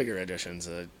 they're bigger editions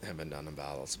that have been done in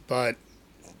bottles. But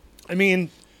I mean,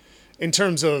 in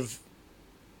terms of,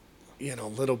 you know,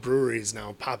 little breweries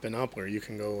now popping up where you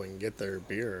can go and get their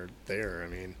beer there. I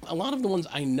mean, a lot of the ones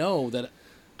I know that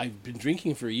I've been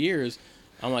drinking for years,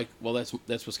 I'm like, well,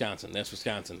 that's Wisconsin, that's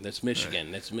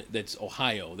Michigan, right. that's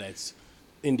Ohio, that's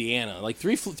Indiana. Like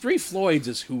Three Floyds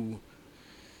is who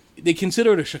they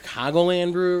consider it a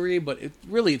Chicagoland brewery, but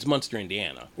it's Munster,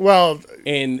 Indiana. Well,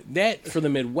 and that for the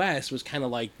Midwest was kind of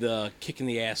like the kick in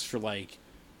the ass for like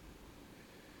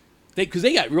because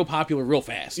they got real popular real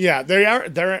fast. Yeah, they are.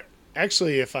 They're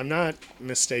actually, if I'm not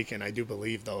mistaken, I do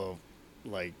believe though,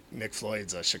 like Nick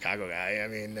Floyd's a Chicago guy. I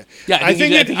mean, yeah, I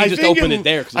think he just opened it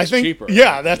there because it's cheaper.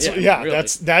 Yeah, really.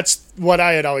 that's what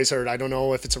I had always heard. I don't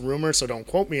know if it's a rumor, so don't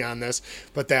quote me on this.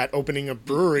 But that opening a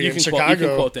brewery in Chicago, you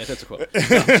can quote that. That's a quote.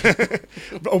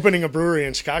 Opening a brewery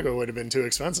in Chicago would have been too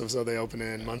expensive, so they opened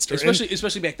it in Munster,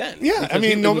 especially back then. Yeah, I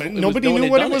mean, nobody knew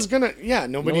what it was gonna. Yeah,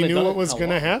 nobody knew what was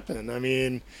gonna happen. I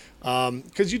mean.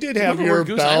 Because you did have your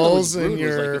Bell's and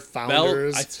your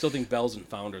Founders. I still think Bell's and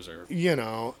Founders are.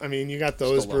 I mean, you got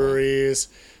those breweries.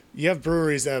 You have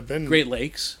breweries that have been Great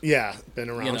Lakes. Yeah, been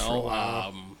around for a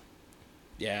while.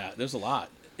 Yeah, there's a lot,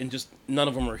 and just none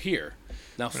of them are here.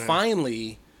 Now,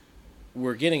 finally,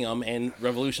 we're getting them, and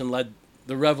Revolution led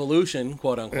the revolution,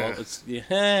 quote unquote. It's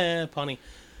punny.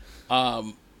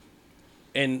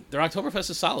 And their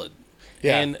Oktoberfest is solid.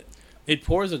 Yeah, and it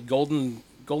pours a golden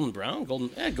brown,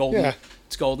 golden. Yeah.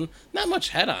 It's golden. Not much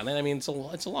head on it. I mean, it's a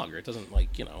lager. It doesn't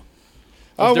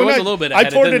there was a little bit. I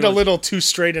poured it a little too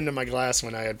straight into my glass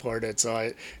when I had poured it,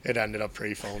 so it ended up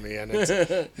pretty foamy, and it's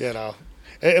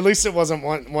at least it wasn't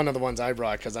one of the ones I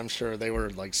brought because I'm sure they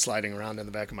were like sliding around in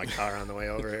the back of my car on the way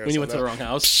over here. When you went to the wrong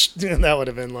house, that would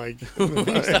have been like when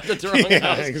you stopped at the wrong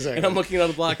house. Exactly. And I'm looking out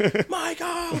the block,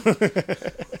 Michael.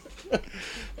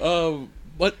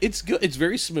 But it's good. It's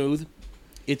very smooth.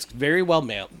 It's very well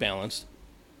balanced.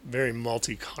 Very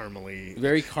malty, caramely.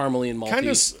 Very caramely and malty. Kind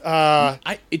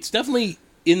of. It's definitely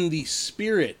in the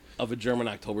spirit of a German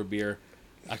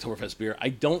Oktoberfest beer. I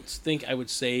don't think I would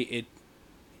say it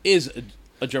is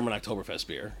a German Oktoberfest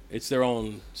beer. It's their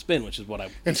own spin, which is what I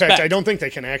In fact, I don't think they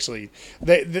can actually.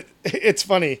 It's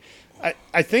funny.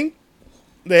 I think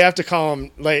they have to call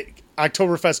them like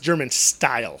Oktoberfest German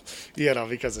style,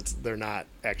 because they're not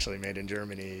actually made in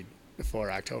Germany for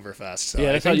Oktoberfest. So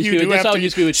yeah, that's how it used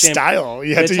to be with champagne. Style.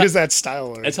 You have to use that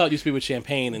style word. That's how it used to be with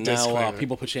champagne, and now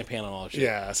people put champagne on all that shit.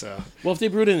 Yeah, so. Well, if they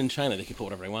brewed it in China, they can put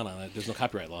whatever they want on it. There's no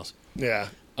copyright laws. Yeah.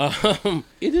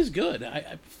 It is good.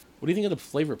 What do you think of the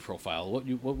flavor profile? What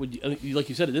would you like?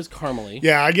 You said it is caramely.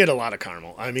 Yeah, I get a lot of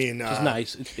caramel. I mean, it's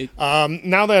nice.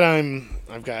 Now that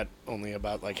I've got only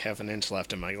about like half an inch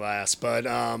left in my glass, but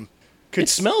it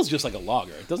smells just like a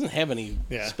lager. It doesn't have any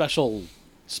special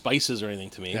spices or anything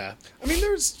to me. Yeah, I mean,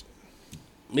 there's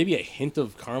maybe a hint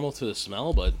of caramel to the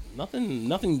smell, but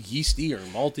nothing yeasty or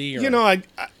malty. Or,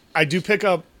 I do pick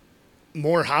up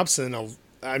more hops than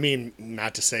I mean,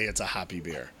 not to say it's a hoppy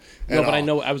beer. No, but I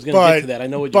know I was going to get to that. I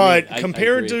know what you mean. But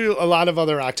compared to a lot of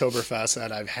other Oktoberfests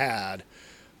that I've had,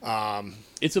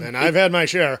 I've had my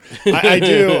share. I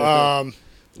do.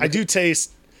 I do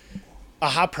taste a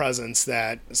hop presence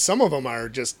that some of them are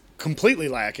just completely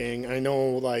lacking. I know,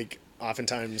 like.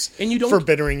 Oftentimes, for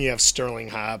bittering, you have Sterling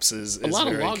hops is a lot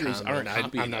very of lagers common. aren't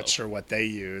hoppy. I'm not sure what they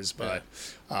use, but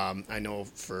I know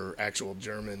for actual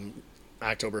German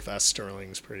Oktoberfest,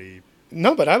 Sterling's pretty.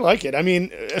 No, but I like it. I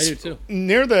mean, I do too.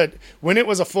 When it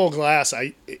was a full glass,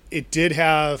 it did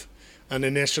have an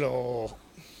initial,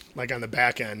 like on the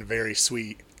back end, very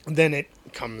sweet. Then it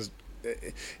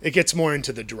gets more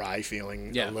into the dry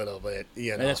feeling a little bit.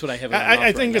 And that's what I have.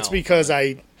 I think it's because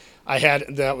I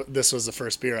had that. This was the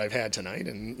first beer I've had tonight,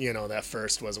 and that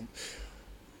first was,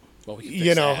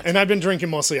 and I've been drinking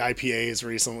mostly IPAs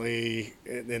recently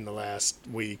in the last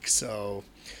week, so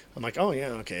I'm like, oh yeah,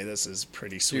 okay, this is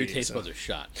pretty sweet. So your taste buds are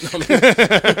shot.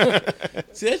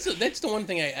 See, that's the one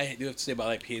thing I do have to say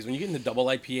about IPAs. When you get into double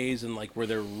IPAs and like where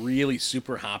they're really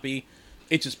super hoppy,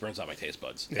 it just burns out my taste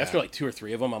buds. Yeah. After like 2 or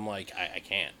 3 of them, I'm like, I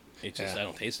can't. It just I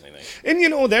don't taste anything.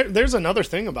 And there's another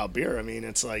thing about beer. I mean,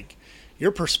 it's like.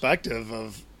 Your perspective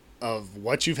of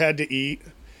what you've had to eat,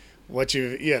 what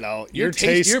your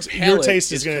taste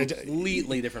is going to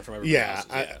completely different from everybody else.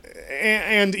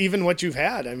 And even what you've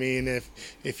had. I mean,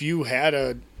 if you had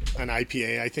an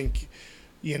IPA, I think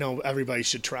everybody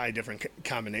should try different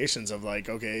combinations of like,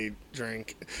 okay,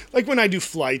 drink. Like when I do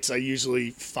flights, I usually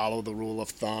follow the rule of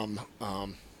thumb,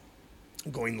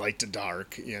 going light to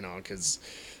dark. Because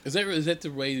is that the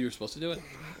way you're supposed to do it?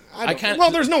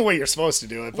 There's no way you're supposed to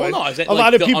do it, but a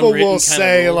lot of people will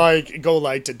say like go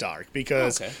light to dark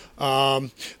because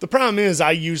the problem is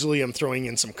I usually am throwing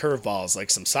in some curveballs like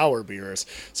some sour beers.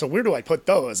 So where do I put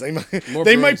those? They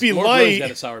might be light.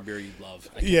 Got a sour beer you'd love.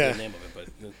 I can't remember the name of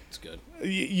it, but it's good.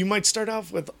 You might start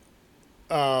off with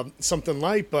something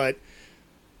light, but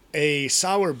a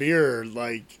sour beer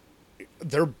like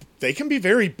they can be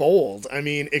very bold. I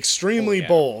mean, extremely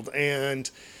bold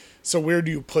and. So where do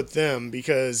you put them?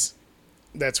 Because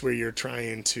that's where you're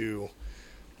trying to,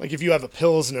 like if you have a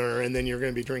Pilsner and then you're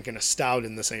going to be drinking a stout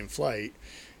in the same flight,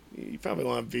 you probably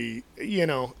want to be,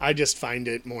 I just find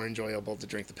it more enjoyable to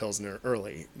drink the Pilsner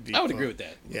early. I would agree with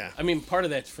that. Yeah. I mean, part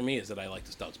of that for me is that I like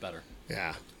the stouts better.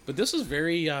 Yeah. But this is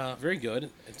very, very good.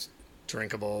 It's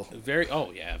drinkable. Very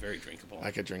drinkable.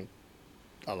 I could drink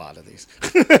a lot of these.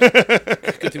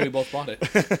 Good thing we both bought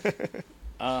it.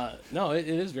 No, it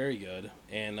is very good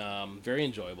and very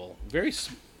enjoyable. Very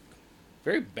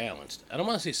balanced. I don't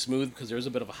want to say smooth because there's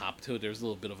a bit of a hop to it. There's a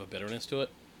little bit of a bitterness to it.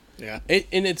 Yeah.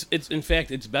 And it's in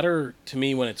fact it's better to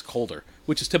me when it's colder,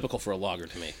 which is typical for a lager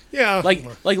to me. Yeah. Like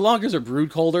lagers are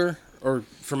brewed colder or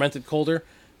fermented colder,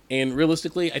 and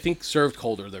realistically, I think served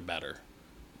colder they're better.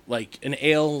 Like an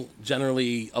ale,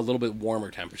 generally a little bit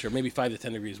warmer temperature, maybe 5 to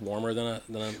 10 degrees warmer than a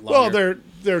lager. Well,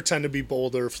 there tend to be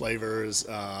bolder flavors.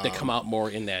 They come out more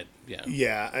in that. Yeah.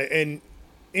 Yeah, and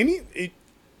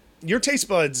your taste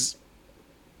buds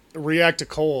react to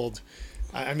cold.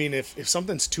 I mean, if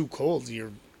something's too cold,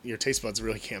 your taste buds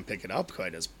really can't pick it up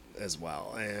quite as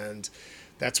well, and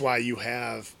that's why you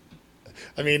have.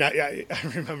 I mean, I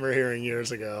remember hearing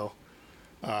years ago.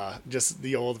 Just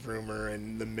the old rumor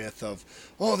and the myth of,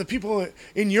 the people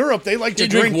in Europe, they like to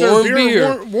drink their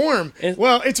beer warm.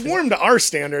 Well, it's warm to our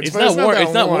standards. It's but not warm.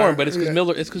 It's not warm, but it's because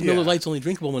Miller Lite's only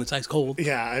drinkable when it's ice cold.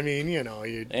 Yeah, I mean,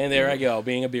 And there I go,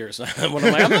 being a beer snob. I'm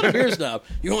not a beer snob.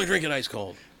 You only drink it ice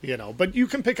cold. But you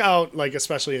can pick out, like,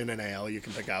 especially in an ale, you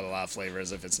can pick out a lot of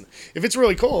flavors. If it's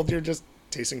really cold, you're just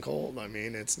tasting cold. I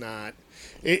mean, it's not.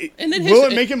 Will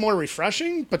it make it more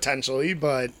refreshing? Potentially,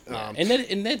 but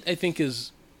and that I think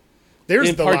is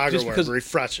there's the lager word,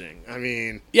 refreshing. I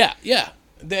mean, yeah,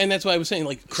 and that's why I was saying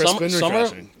like crisp and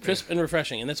refreshing. Crisp and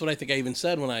refreshing, and that's what I think I even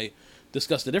said when I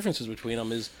discussed the differences between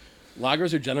them. Is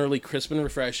lagers are generally crisp and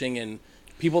refreshing, and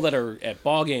people that are at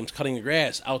ball games cutting the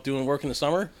grass, out doing work in the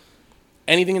summer,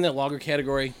 anything in that lager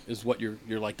category is what you're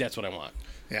like. That's what I want.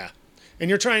 Yeah. And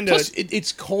you're trying to... Plus,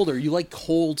 it's colder. You like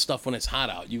cold stuff when it's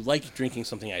hot out. You like drinking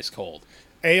something ice cold.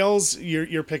 Ales,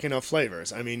 you're picking up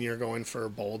flavors. I mean, you're going for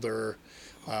bolder,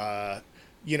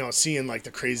 seeing like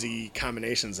the crazy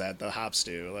combinations that the hops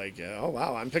do. Like, oh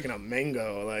wow, I'm picking up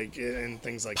mango, like, and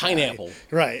things like pineapple.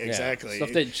 That. Right, exactly.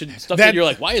 Stuff that you're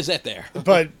like, why is that there?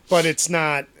 but it's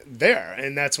not there,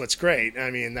 and that's what's great.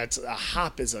 I mean, a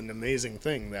hop is an amazing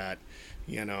thing that,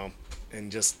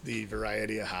 and just the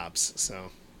variety of hops.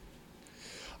 So.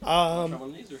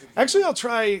 Actually, I'll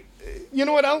try. You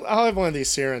know what? I'll have one of these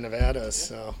Sierra Nevadas.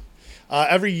 So,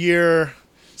 every year,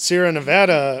 Sierra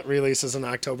Nevada releases an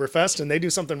Oktoberfest, and they do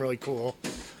something really cool.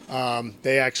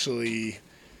 They actually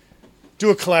do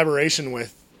a collaboration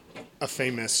with a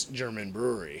famous German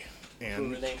brewery.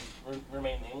 And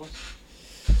remain nameless.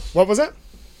 What was that?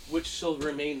 Which shall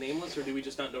remain nameless, or do we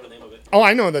just not know the name of it? Oh,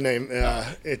 I know the name.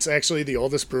 It's actually the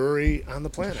oldest brewery on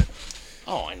the planet.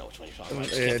 Oh, I know which one you're talking about. I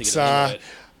just can't think of the name of it.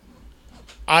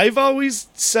 I've always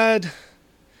said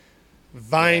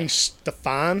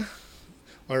Weinstefan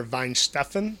or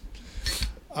Weinsteffen.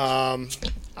 But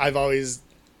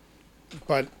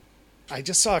I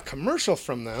just saw a commercial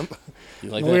from them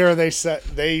where they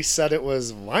said it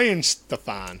was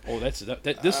Weinstefan. Oh, this is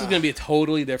going to be a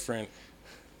totally different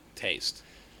taste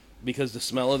because the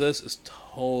smell of this is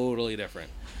totally different.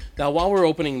 Now, while we're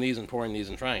opening these and pouring these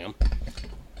and trying them,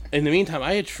 in the meantime,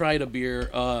 I had tried a beer,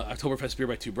 Oktoberfest beer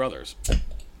by Two Brothers.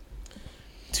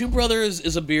 Two Brothers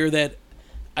is a beer that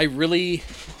I really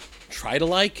try to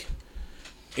like.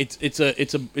 It's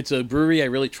a brewery I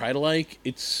really try to like.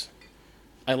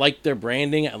 I like their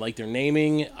branding. I like their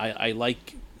naming. I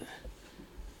like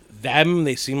them.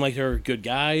 They seem like they're good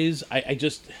guys. I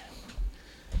just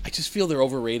feel they're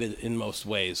overrated in most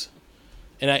ways.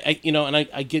 And I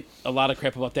get a lot of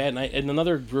crap about that. And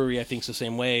another brewery I think is the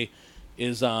same way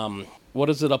is what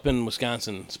is it up in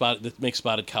Wisconsin? That makes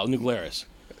Spotted Cow, New Glarus.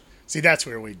 See, that's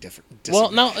where we differ.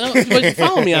 Well, no, but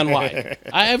follow me on why.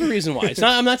 I have a reason why.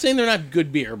 I'm not saying they're not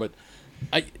good beer, but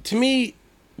to me,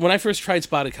 when I first tried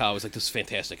Spotted Cow, I was like, this is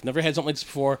fantastic. Never had something like this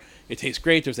before. It tastes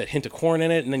great. There's that hint of corn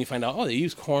in it, and then you find out, they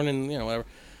use corn and whatever.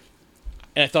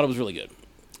 And I thought it was really good.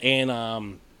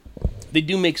 And they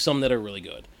do make some that are really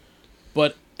good.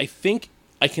 But I think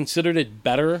I considered it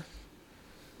better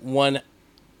when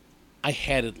I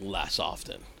had it less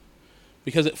often.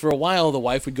 Because for a while, the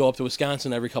wife would go up to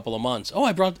Wisconsin every couple of months. Oh,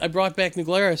 I brought back New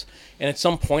Glarus. And at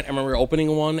some point, I remember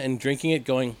opening one and drinking it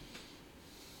going,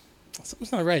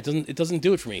 something's not right. It doesn't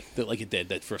do it for me like it did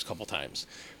that first couple times.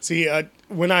 See, and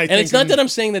it's not that I'm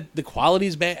saying that the quality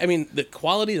is bad. I mean, the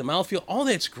quality, the mouthfeel, all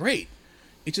that's great.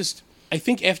 It just, I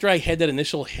think after I had that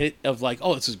initial hit of like,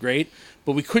 oh, this is great,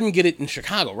 but we couldn't get it in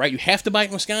Chicago, right? You have to buy it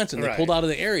in Wisconsin. They pulled out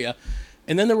of the area.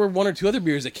 And then there were one or two other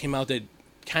beers that came out that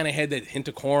kind of had that hint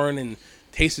of corn and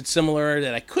tasted similar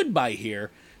that I could buy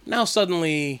here. Now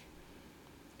suddenly,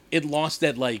 it lost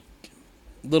that like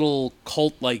little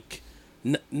cult like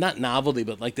not novelty,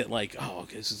 but like that like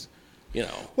this is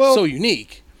so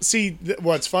unique. See,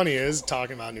 what's funny is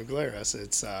talking about New Glarus.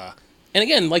 It's and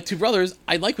again, like Two Brothers,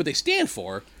 I like what they stand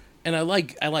for, and I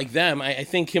like them. I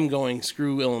think him going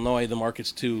screw Illinois, the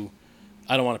market's too.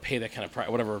 I don't want to pay that kind of price.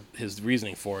 Whatever his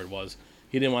reasoning for it was,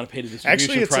 he didn't want to pay the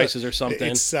distribution prices or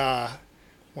something.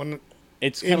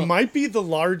 It's it might be the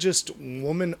largest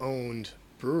woman-owned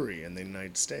brewery in the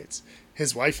United States.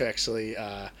 His wife actually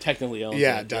technically owns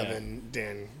it.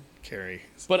 Dan Carey.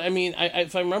 But I mean,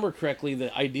 if I remember correctly,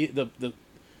 the idea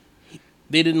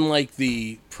they didn't like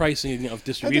the pricing of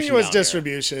distribution. I think it was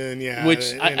distribution, yeah.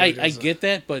 Which I get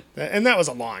that, but and that was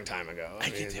a long time ago. I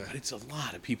get that, but it's a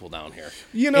lot of people down here.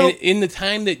 And in the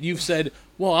time that you've said,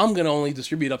 well, I'm going to only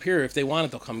distribute up here. If they want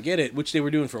it, they'll come get it, which they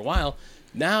were doing for a while.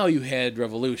 Now you had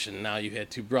Revolution. Now you had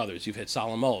Two Brothers. You've had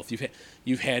Solemn Oath. You've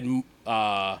had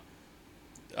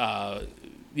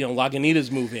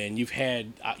Lagunitas move in. You've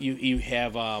had you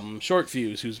have Short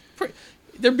Fuse,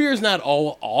 their beer is not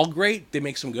all great. They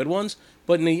make some good ones,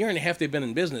 but in the year and a half they've been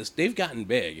in business, they've gotten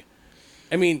big.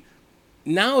 I mean,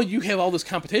 now you have all this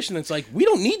competition. It's like we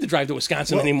don't need to drive to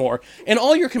Wisconsin anymore, and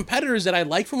all your competitors that I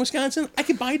like from Wisconsin, I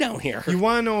could buy down here. You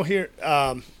want to know here?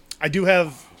 I do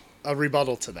have a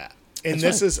rebuttal to that, and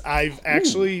I've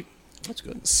actually that's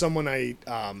good. Someone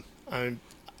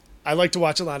I like to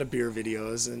watch a lot of beer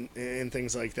videos and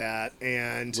things like that.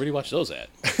 And where do you watch those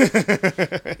at?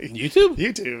 YouTube?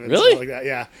 YouTube. And really? Stuff like that,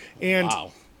 yeah. And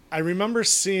wow. I remember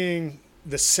seeing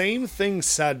the same thing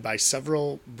said by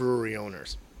several brewery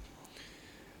owners.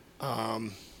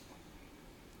 And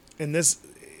it's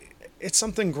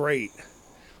something great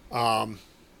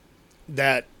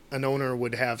that an owner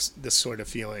would have this sort of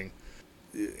feeling.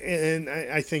 And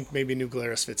I think maybe New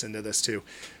Glarus fits into this too.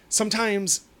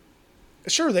 Sometimes...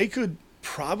 Sure, they could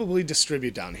probably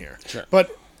distribute down here. Sure.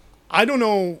 But I don't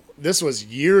know. This was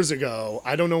years ago.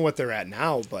 I don't know what they're at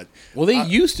now. But they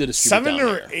used to distribute 7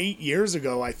 or 8 years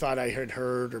ago, I thought I had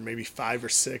heard, or maybe 5 or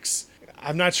 6.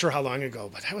 I'm not sure how long ago,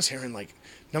 but I was hearing like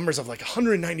numbers of like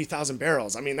 190,000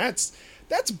 barrels. I mean, that's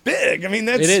big. I mean,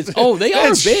 it is. Oh, they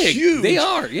are big. Huge. They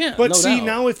are. Yeah. But no see, doubt.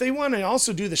 now if they want to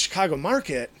also do the Chicago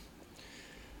market,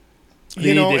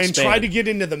 and try to get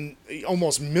into the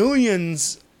almost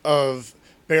millions of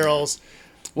barrels.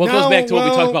 Well, it goes back to what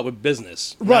we talked about with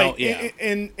business. Right. Now, yeah.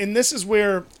 And this is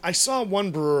where I saw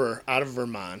one brewer out of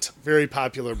Vermont, very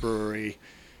popular brewery.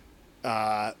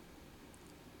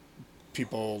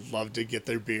 People love to get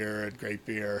their beer, great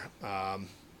beer.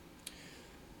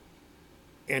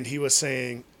 And he was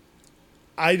saying,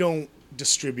 I don't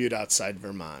distribute outside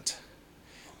Vermont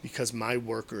because my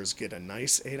workers get a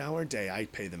nice 8-hour day. I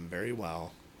pay them very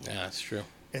well. Yeah, that's true.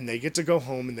 And they get to go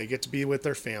home and they get to be with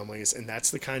their families. And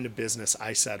that's the kind of business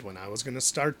I said when I was going to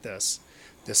start this.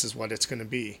 This is what it's going to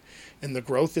be. And the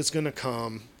growth is going to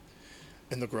come,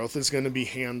 and the growth is going to be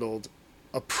handled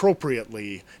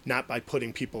appropriately, not by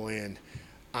putting people in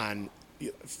on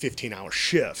 15-hour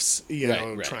shifts,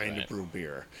 trying to brew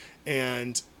beer.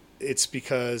 And it's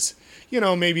because,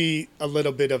 maybe a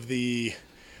little bit of the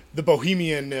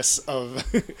bohemianness of,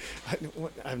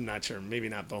 I'm not sure, maybe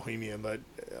not bohemian, but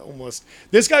almost,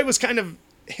 this guy was kind of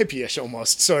hippie-ish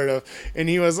almost, sort of. And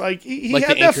he was like, he like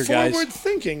had that forward guys.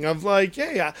 Thinking of like,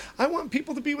 I want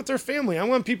people to be with their family. I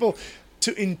want people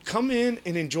to come in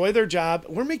and enjoy their job.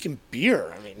 We're making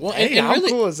beer. I mean, how really,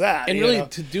 cool is that? And really,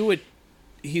 to do it,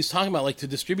 he's talking about like to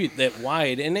distribute that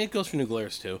wide, and it goes for New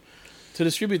Glarus too. To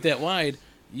distribute that wide,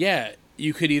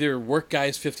 you could either work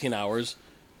guys 15 hours,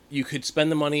 you could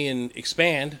spend the money and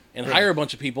expand and hire a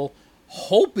bunch of people,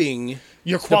 hoping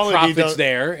your quality the profit's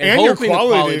there, and hoping your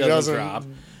quality doesn't drop.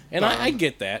 And I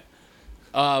get that.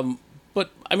 But,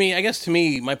 I mean, I guess to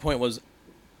me, my point was,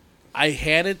 I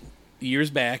had it years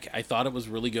back. I thought it was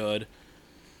really good.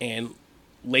 And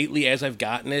lately, as I've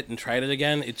gotten it and tried it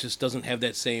again, it just doesn't have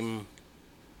that same...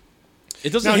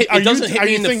 It doesn't hit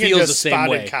me in the feels the same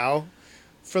way. Cow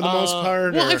for the most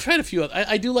part? Well, I've tried a few.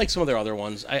 I do like some of their other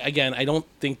ones. I don't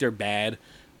think they're bad.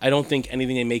 I don't think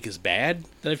anything they make is bad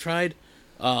that I've tried.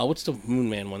 What's the Moon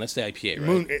Man one? That's the IPA,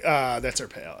 right? That's our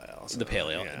pale ale. So, the pale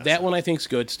ale. Yeah, that one I think's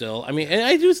good still. I mean, and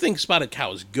I do think Spotted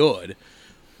Cow is good,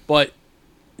 but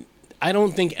I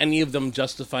don't think any of them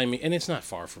justify me. And it's not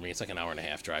far for me. It's like an hour and a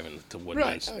half driving to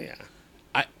Woodman's. Right. Oh yeah.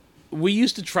 I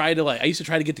used to try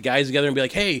to get the guys together and be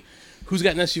like, hey, who's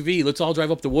got an SUV? Let's all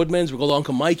drive up to Woodman's. We'll go to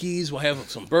Uncle Mikey's. We'll have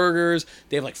some burgers.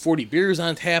 They have like 40 beers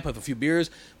on tap. I have a few beers.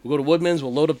 We'll go to Woodman's.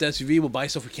 We'll load up the SUV. We'll buy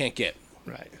stuff we can't get.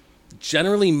 Right.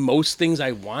 Generally, most things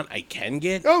I want, I can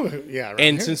get. Oh, yeah. Right.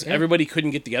 And since everybody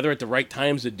couldn't get together at the right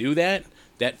times to do that,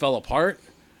 that fell apart.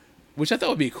 which I thought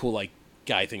would be a cool like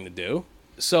guy thing to do.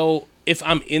 So if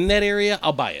I'm in that area,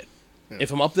 I'll buy it. Yeah.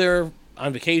 If I'm up there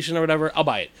on vacation or whatever, I'll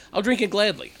buy it. I'll drink it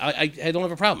gladly. I don't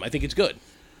have a problem. I think it's good.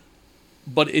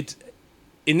 But it's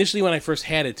initially when I first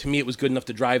had it, to me it was good enough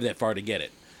to drive that far to get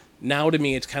it. Now to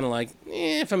me it's kind of like,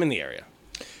 if I'm in the area.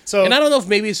 So, and I don't know if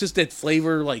maybe it's just that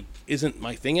flavor like isn't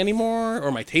my thing anymore,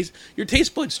 or my taste. Your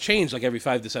taste buds change like every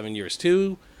 5 to 7 years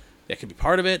too. That could be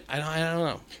part of it. I don't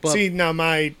know. But see, now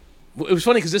it was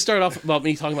funny because this started off about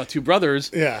me talking about Two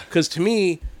Brothers. Yeah. Because to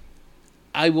me,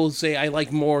 I will say I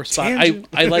like more spot.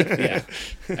 I like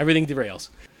everything derails.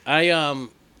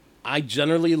 I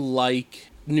generally like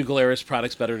New Glarus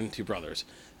products better than Two Brothers,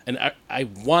 and I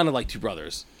want to like Two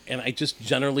Brothers, and I just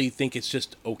generally think it's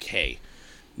just okay.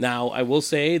 Now I will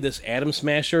say this Atom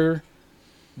Smasher,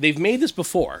 they've made this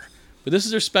before, but this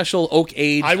is their special oak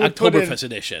aged Oktoberfest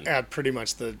edition. Pretty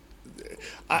much the.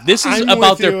 This is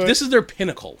about this is their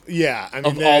pinnacle. Yeah, I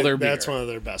mean, of all their beer. That's one of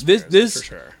their best. Beers, for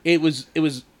sure. It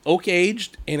was oak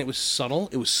aged and it was subtle.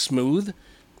 It was smooth.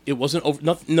 It wasn't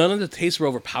none of the tastes were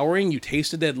overpowering. You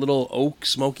tasted that little oak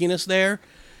smokiness there,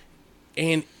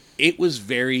 and it was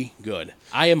very good.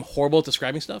 I am horrible at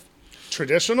describing stuff.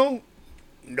 Traditional?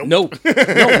 Nope. No,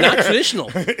 not traditional.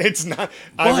 It's not.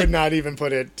 But I would not even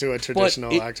put it to a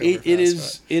traditional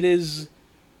Oktoberfest. It is.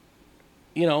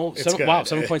 You know,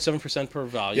 7.7% per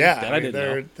volume. Yeah, that I didn't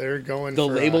know. They're going. The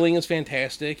labeling is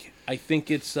fantastic. I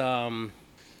think it's a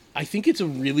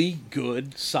really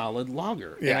good, solid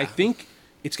lager. Yeah. And I think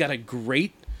it's got a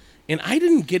great. And I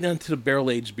didn't get into the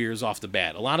barrel-aged beers off the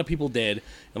bat. A lot of people did.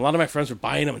 And a lot of my friends were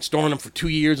buying them and storing them for 2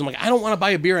 years. I'm like, I don't want to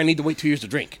buy a beer I need to wait 2 years to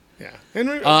drink. Yeah.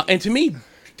 And to me,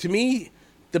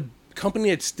 the company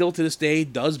that still to this day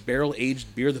does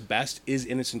barrel-aged beer the best is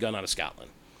Innocent Gun out of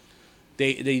Scotland.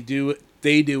 They do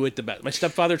it the best. My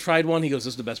stepfather tried one. He goes,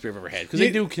 "This is the best beer I've ever had." Because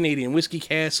they do Canadian whiskey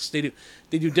casks. They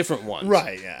do different ones.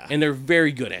 Right, yeah. And they're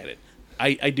very good at it.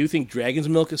 I do think Dragon's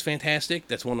Milk is fantastic.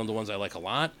 That's one of the ones I like a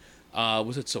lot.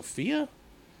 Was it Sophia?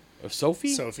 Or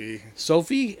Sophie?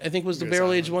 Sophie, I think, was the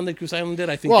barrel-aged one that Goose Island did.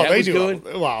 I think that was good.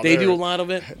 They do a lot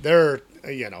of it. They're,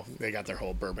 they got their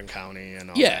whole Bourbon County and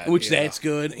all that. Yeah, which that's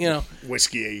good,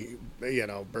 Whiskey,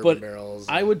 bourbon barrels.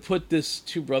 I would put this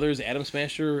Two Brothers Atom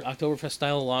Smasher Oktoberfest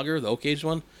style lager, the oak-aged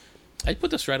one, I'd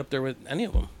put this right up there with any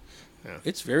of them. Yeah.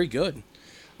 It's very good.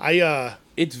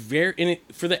 It's very...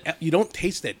 you don't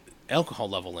taste that alcohol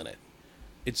level in it.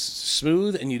 It's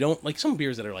smooth, and you don't... Like some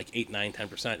beers that are like 8, 9,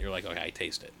 10%, you're like, okay, I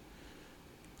taste it.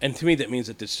 And to me, that means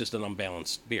that it's just an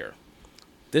unbalanced beer.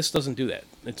 This doesn't do that.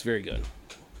 It's very good.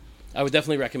 I would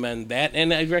definitely recommend that,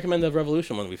 and I'd recommend the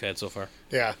Revolution one we've had so far.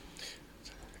 Yeah.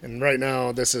 And right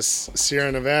now, this is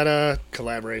Sierra Nevada,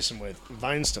 collaboration with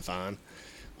Weihenstephan,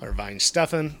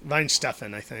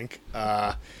 I think.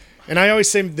 And I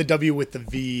always say the W with the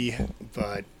V,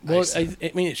 but... Well,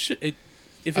 I mean, it should...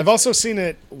 I've also seen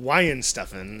it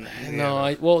Weihenstephan.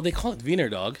 No, they call it Wiener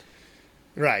Dog.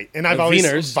 Right, and I've always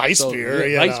Weissbier.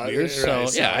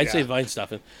 Weissbier, I'd say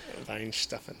Weihenstephan.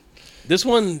 This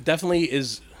one definitely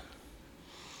is,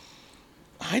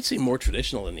 I'd say, more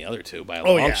traditional than the other two by a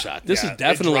long shot. This is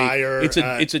definitely drier,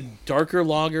 it's a darker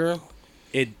lager.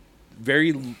 It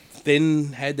very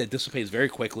thin head that dissipates very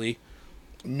quickly.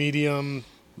 Medium,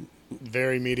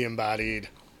 very medium bodied.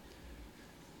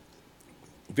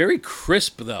 Very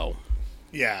crisp though.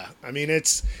 Yeah, I mean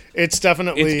it's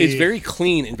definitely it's very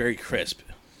clean and very crisp.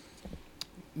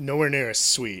 Nowhere near as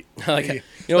sweet. Like you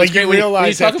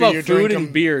realize when you talk about food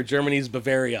and beer, Germany's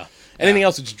Bavaria. Anything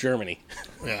else, it's Germany.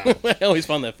 Yeah, I always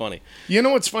found that funny. You know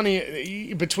what's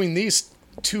funny between these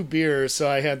two beers? So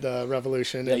I had the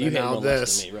Revolution and now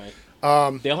this. Than me,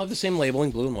 right? They all have the same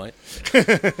labeling, blue and white.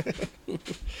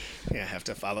 Yeah, I have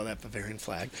to follow that Bavarian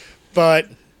flag, but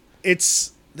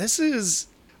this is.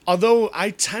 Although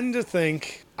I tend to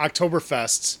think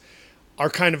Oktoberfests are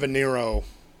kind of a narrow...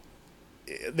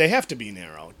 They have to be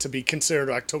narrow to be considered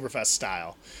Oktoberfest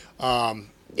style. Yeah,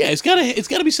 it's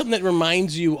gotta be something that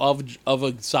reminds you of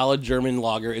a solid German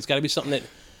lager. It's gotta be something that,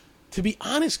 to be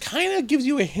honest, kind of gives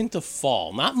you a hint of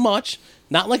fall. Not much.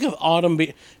 Not like an autumn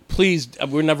beer. Please,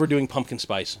 we're never doing pumpkin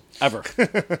spice. Ever.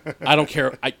 I don't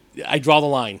care. I draw the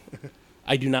line.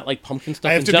 I do not like pumpkin stuff.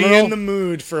 I have in to general. be in the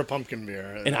mood for a pumpkin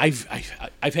beer. And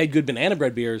I've had good banana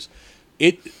bread beers.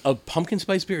 A pumpkin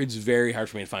spice beer, it's very hard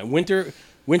for me to find.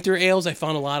 Winter ales, I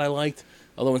found a lot I liked.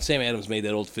 Although when Sam Adams made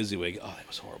that old Fizziwig, that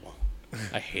was horrible.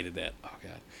 I hated that. Oh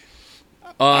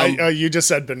god. You just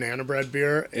said banana bread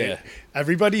beer. Yeah.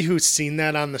 Everybody who's seen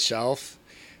that on the shelf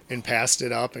and passed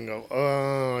it up and go,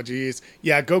 oh geez,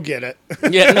 yeah, go get it.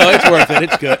 Yeah, no, it's worth it.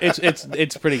 It's good.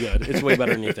 It's pretty good. It's way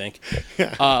better than you think.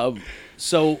 Yeah.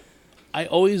 So I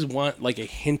always want like a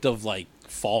hint of like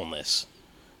fallness.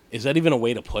 Is that even a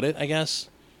way to put it? I guess.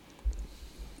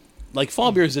 Like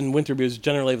fall beers and winter beers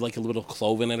generally have like a little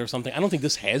clove in it or something. I don't think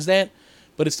this has that,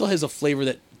 but it still has a flavor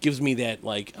that gives me that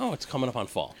like, oh, it's coming up on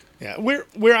fall. Yeah,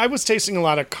 where I was tasting a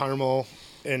lot of caramel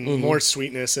and more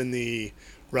sweetness in the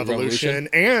Revolution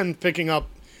and picking up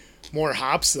more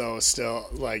hops though, still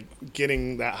like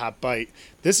getting that hop bite.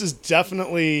 This is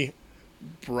definitely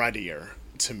breadier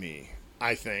to me,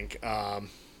 I think.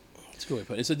 That's a good way to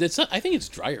put it. It's I think it's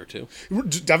drier too.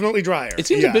 Definitely drier. It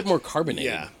seems a bit more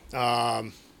carbonated. Yeah.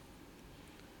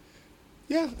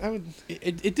 Yeah, I would.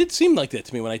 It did seem like that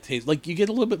to me when I taste. Like you get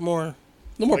a little more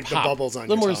like pop. The bubbles on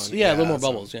your tongue. Yeah, a little more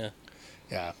bubbles. Yeah.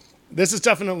 Yeah, this is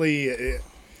definitely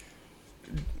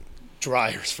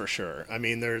drier for sure. I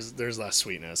mean, there's less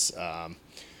sweetness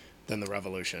than the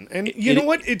Revolution, and you know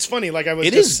what? It's funny. Like I was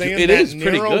just saying, that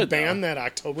narrow band that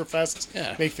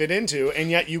Oktoberfest may fit into, and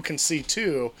yet you can see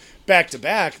too back to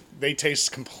back. They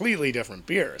taste completely different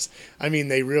beers. I mean,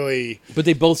 they really. But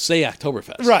they both say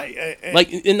Oktoberfest, right?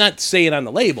 Like, and not say it on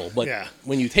the label, but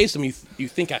when you taste them, you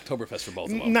think Oktoberfest for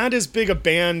both of them. Not as big a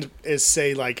band as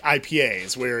say like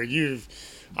IPAs, where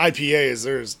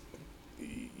IPAs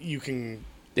you can.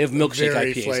 They have milkshake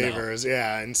vary IPAs flavors,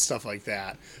 now. and stuff like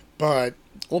that. But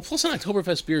plus an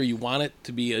Oktoberfest beer, you want it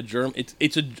to be a German.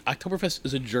 Oktoberfest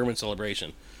is a German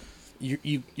celebration.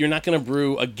 You're not going to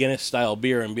brew a Guinness style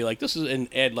beer and be like this is and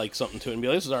add like something to it and be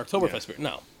like this is our Oktoberfest beer.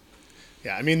 No.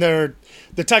 Yeah, I mean the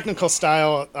technical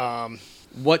style.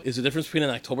 What is the difference between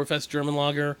an Oktoberfest German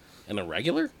lager and a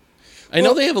regular? I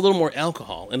know they have a little more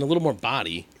alcohol and a little more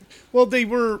body. Well, they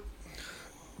were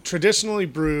traditionally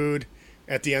brewed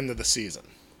at the end of the season,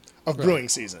 of brewing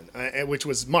season, which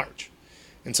was March.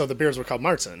 And so the beers were called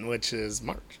Marzen, which is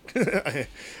March.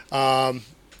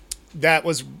 That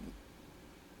was,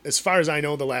 as far as I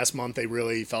know, the last month they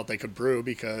really felt they could brew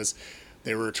because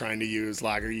they were trying to use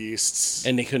lager yeasts.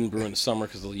 And they couldn't brew in the summer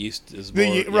because the yeast is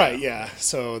more... Right, yeah.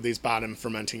 So these bottom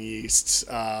fermenting yeasts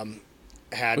had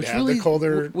to have the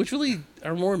colder... Which really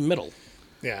are more middle.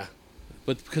 Yeah.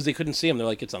 But because they couldn't see them, they're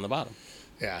like, it's on the bottom.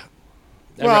 Yeah.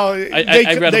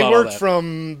 I read they about work all that.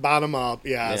 From bottom up,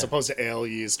 as opposed to ale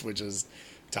yeast, which is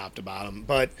top to bottom.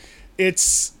 But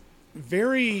it's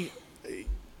very...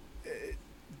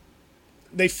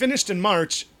 They finished in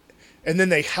March, and then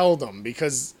they held them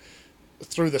because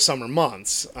through the summer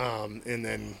months, and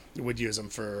then would use them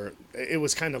for... It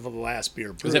was kind of the last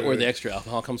beer brewed. Is that where the extra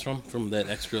alcohol comes from? From that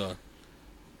extra...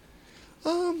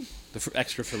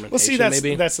 extra fermentation, well, see,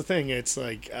 maybe? That's the thing. It's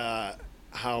like...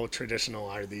 how traditional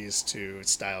are these two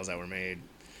styles that were made?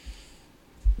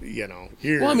 You know,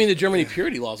 here. Well, I mean, the Germany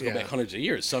purity laws go back hundreds of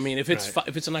years. So, I mean, if it's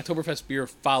if it's an Oktoberfest beer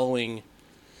following,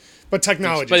 but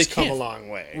technology's come a long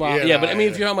way. Well, but I mean,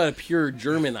 if you're talking about a pure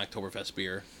German Oktoberfest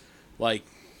beer, like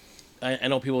I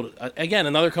know people. Again,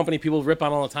 another company people rip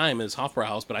on all the time is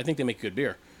Hofbrauhaus, but I think they make good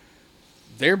beer.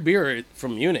 Their beer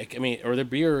from Munich, I mean, or their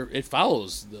beer, it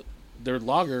follows their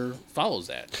lager follows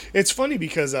that. It's funny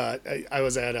because I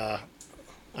was at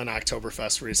an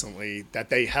Oktoberfest recently that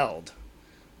they held.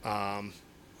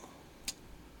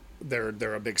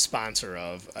 They're a big sponsor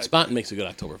of. Spaten makes a good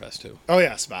Oktoberfest too. Oh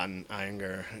yeah, Spaten,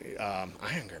 Eyinger.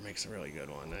 Eyinger makes a really good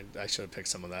one. I should have picked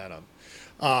some of that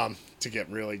up to get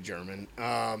really German.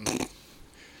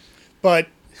 But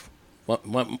want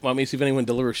me to see if anyone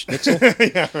delivers schnitzel?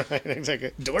 Yeah, right.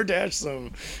 Exactly. DoorDash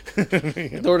some.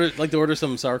 To order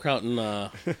some sauerkraut and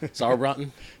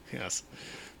sauerbraten. Yes,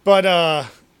 but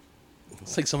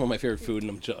it's like some of my favorite food,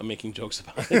 and I'm making jokes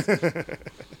about it.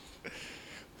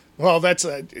 Well, that's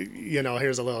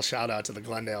here's a little shout out to the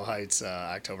Glendale Heights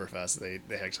Oktoberfest. They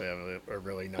actually have a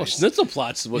really nice. Well,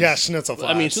 Schnitzelplatz was. Yeah, Schnitzelplatz.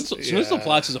 I mean,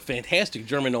 Schnitzelplatz is a fantastic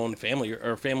German-owned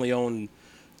family-owned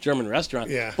German restaurant.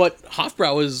 Yeah. But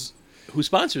Hofbrau is who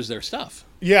sponsors their stuff.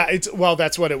 Yeah,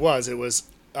 that's what it was. It was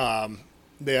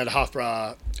they had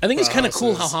Hofbrau. I think it's kind of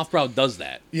cool how Hofbrau does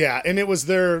that. Yeah, and it was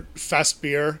their fest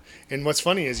beer. And what's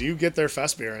funny is you get their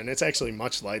fest beer, and it's actually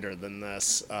much lighter than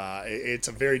this. It's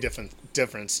a very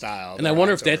different style. And I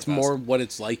wonder if that's more what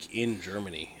it's like in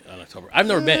Germany on October. I've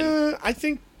never been. I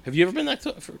think. Have you ever been to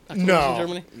Oktoberfest in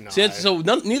Germany? No. See,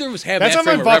 neither of us have that's that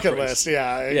on my bucket reference. list.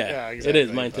 Yeah, exactly. It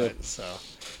is mine too. So,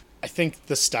 I think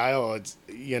the style, it's,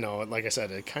 like I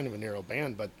said, it's kind of a narrow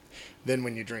band, but then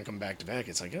when you drink them back to back,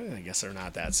 it's like, I guess they're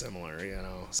not that similar,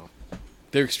 So.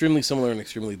 They're extremely similar and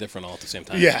extremely different all at the same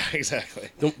time. Yeah, exactly.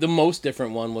 The most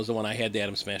different one was the one I had, the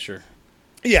Adam Smasher.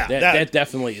 Yeah, that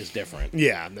definitely is different.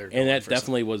 Yeah, and that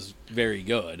definitely was very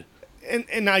good.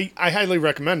 And I highly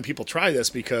recommend people try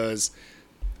this because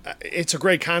it's a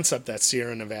great concept that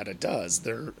Sierra Nevada does.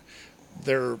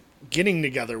 They're getting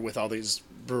together with all these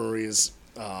breweries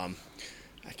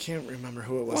I can't remember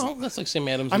who it was. Well, that's like Sam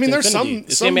Adams. I mean, there's Infinity.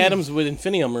 some Sam Adams with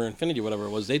Infinium or Infinity, whatever it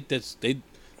was. They did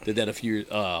that a few years.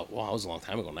 Well, that was a long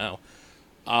time ago now.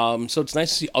 So it's nice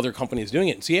to see other companies doing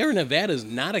it. Sierra Nevada is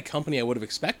not a company I would have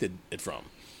expected it from.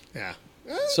 Yeah.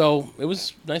 So it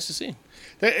was nice to see.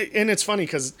 And it's funny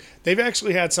because they've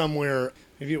actually had some where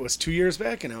maybe it was 2 years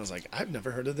back, and I was like, I've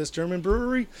never heard of this German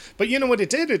brewery. But you know what it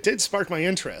did? It did spark my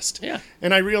interest. Yeah.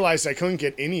 And I realized I couldn't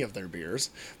get any of their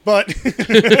beers. But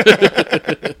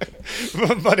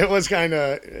but it was kind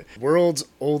of world's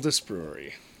oldest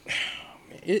brewery.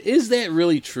 Is that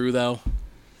really true, though?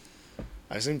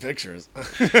 I've seen pictures.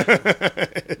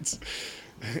 It's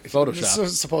Photoshop.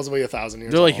 Supposedly 1,000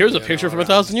 years They're like, old, here's a picture from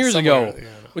 1,000 years ago. Yeah.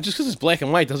 Which just because it's black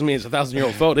and white doesn't mean it's a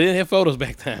 1,000-year-old photo. They didn't have photos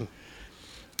back then.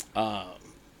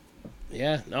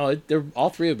 Yeah, no, they're all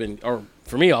three have been, or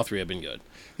for me, all three have been good.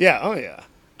 Yeah, oh yeah.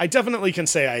 I definitely can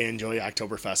say I enjoy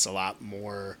Oktoberfest a lot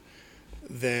more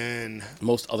than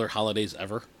most other holidays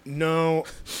ever. No,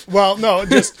 well, no,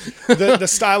 just the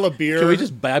style of beer. Can we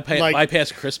just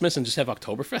bypass Christmas and just have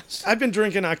Oktoberfest? I've been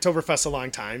drinking Oktoberfest a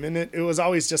long time, and it was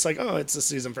always just like, oh, it's the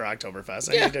season for Oktoberfest.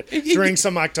 I need to drink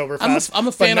some Oktoberfest. I'm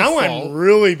a fan but now of fall. I'm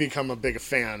really become a big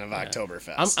fan of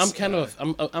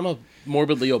Oktoberfest. I'm a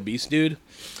morbidly obese dude.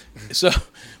 So,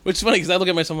 which is funny because I look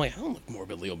at myself, I'm like, I don't look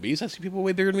morbidly obese. I see people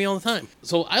way bigger than me all the time.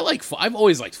 So I like fall. I've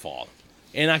always liked fall,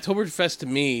 and Oktoberfest to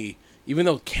me, even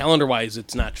though calendar-wise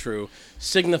it's not true,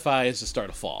 signifies the start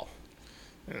of fall.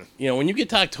 Yeah. You know, when you get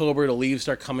to October, the leaves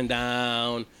start coming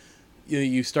down.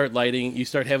 You start lighting. You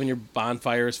start having your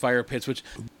bonfires, fire pits. Which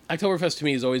Oktoberfest to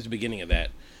me is always the beginning of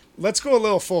that. Let's go a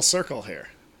little full circle here.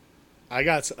 I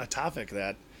got a topic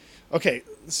that. Okay,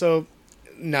 so.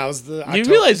 Now's the You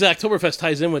realize that Oktoberfest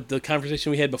ties in with the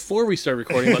conversation we had before we started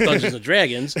recording about Dungeons and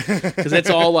Dragons, because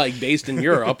that's all like based in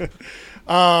Europe,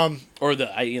 or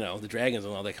the dragons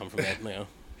and all that come from that. You know.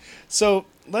 So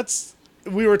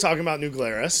we were talking about New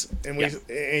Glarus,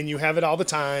 and you have it all the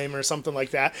time or something like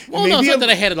that. Well, no, it's not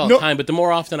that I had it all the time, but the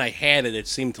more often I had it, it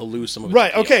seemed to lose some of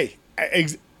its appeal. Okay.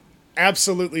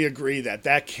 Absolutely agree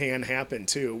that can happen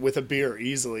too with a beer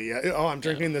easily. Oh, I'm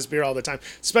drinking this beer all the time.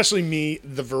 Especially me,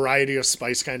 the variety of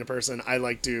spice kind of person. I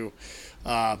like to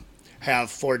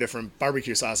have 4 different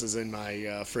barbecue sauces in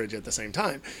my fridge at the same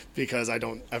time because I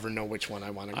don't ever know which one I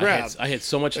want to grab. I had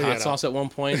so much hot sauce at one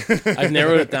point. I've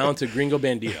narrowed it down to Gringo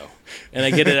Bandito, and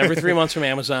I get it every 3 months from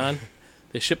Amazon.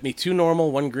 They ship me 2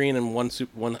 normal, 1 green, and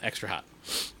 1 extra hot.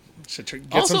 Should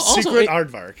get some secret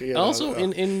aardvark.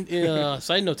 In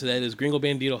side note to that is Gringo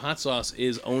Bandito hot sauce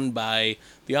is owned by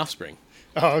The Offspring.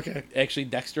 Oh, okay. Actually,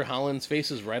 Dexter Holland's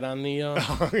face is right on the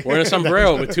wearing a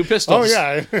sombrero with 2 pistols. Oh,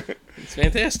 yeah. It's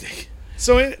fantastic.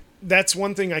 So that's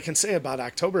one thing I can say about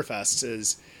Oktoberfest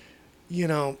is,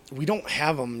 we don't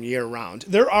have them year round.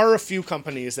 There are a few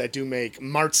companies that do make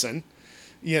Märzen,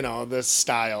 the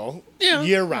style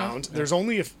year round. Yeah. There's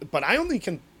only but I only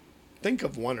can think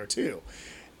of 1 or 2.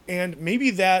 And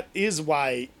maybe that is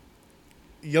why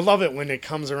you love it when it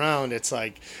comes around. It's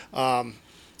like, and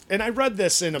I read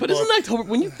this in a book. But isn't October,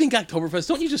 when you think Oktoberfest,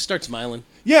 don't you just start smiling?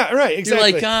 Yeah, right,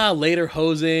 exactly. You're like,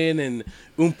 Lederhosen and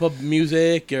Oompa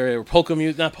music, or polka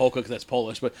music, not polka because that's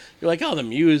Polish, but you're like, the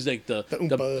music, the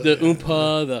Oompa,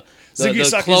 the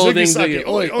clothing, ziggy,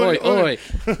 oi.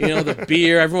 The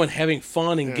beer, everyone having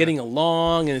fun and getting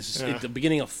along, and it's at the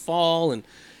beginning of fall, and,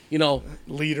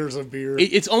 liters of beer.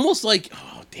 It's almost like,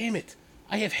 oh, damn it.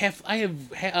 I have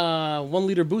 1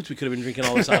 liter boots we could have been drinking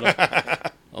all this out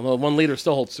of. Although 1 liter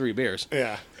still holds 3 beers.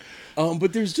 Yeah.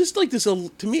 But there's just like this,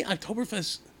 to me,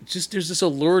 Oktoberfest, there's this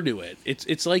allure to it.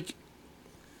 It's like,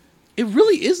 it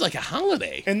really is like a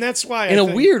holiday. And that's why in a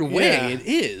weird way, it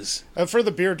is. For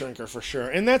the beer drinker, for sure.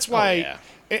 And that's why,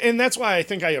 I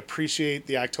think I appreciate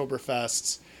the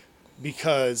Oktoberfests,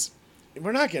 because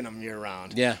we're not getting them year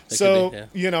round. Yeah. So,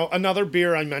 another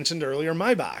beer I mentioned earlier,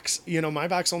 Maibach's.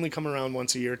 Maibach's only come around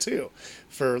once a year too,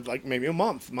 for like maybe a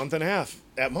month and a half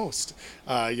at most.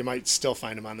 You might still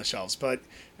find them on the shelves, but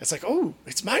it's like, oh,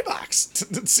 it's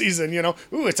Maibach's season,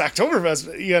 Ooh, it's Oktoberfest,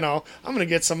 I'm going to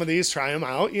get some of these, try them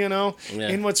out, Yeah.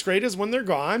 And what's great is when they're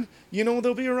gone,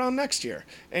 they'll be around next year.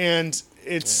 And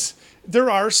there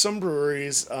are some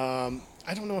breweries, I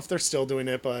don't know if they're still doing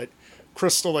it, but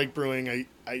Crystal Lake Brewing,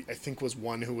 I think, was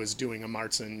one who was doing a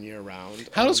Märzen year round.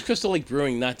 How does Crystal Lake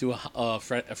Brewing not do a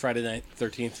Friday Night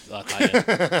 13th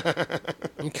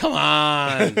tie-in? Come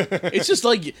on. It's just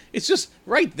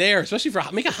right there, especially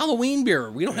make a Halloween beer.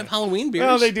 We don't have Halloween beers.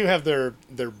 Well, they do have their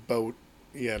boat,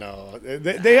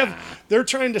 they're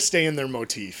trying to stay in their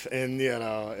motif, and,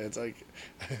 it's like,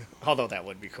 although that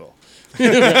would be cool.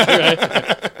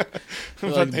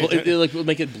 Like, like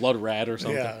make it blood red or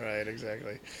something. Yeah, right,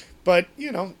 exactly. But,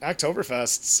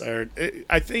 Oktoberfests are,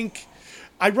 I think,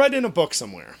 I read in a book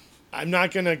somewhere. I'm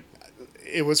not going to,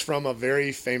 it was from a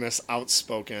very famous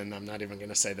outspoken, I'm not even going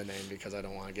to say the name because I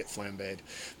don't want to get flambéed.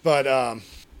 But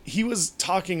he was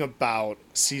talking about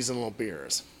seasonal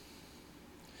beers.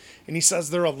 And he says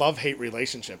they're a love-hate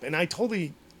relationship. And I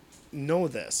totally know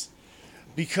this.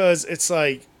 Because it's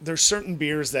like, there's certain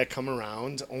beers that come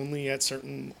around only at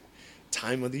certain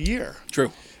time of the year.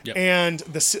 True. Yep. And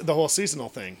the whole seasonal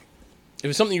thing. If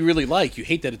it's something you really like, you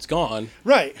hate that it's gone.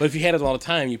 Right. But if you had it all the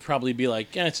time, you'd probably be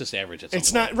like, yeah, it's just average.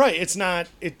 It's not, right. It's not,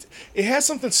 it has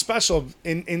something special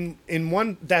in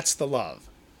one, that's the love.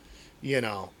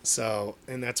 So,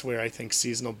 and that's where I think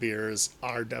seasonal beers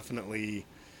are definitely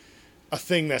a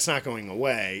thing that's not going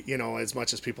away, as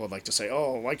much as people would like to say,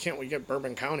 oh, why can't we get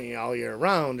Bourbon County all year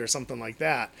round or something like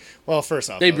that? Well, first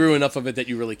off, they brew enough of it that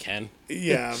you really can.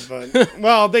 Yeah, but,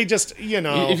 well, they just,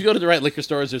 If you go to the right liquor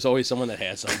stores, there's always someone that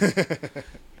has some.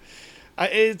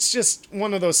 It's just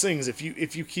one of those things. If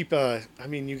you keep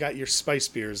you got your spice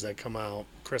beers that come out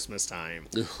Christmas time.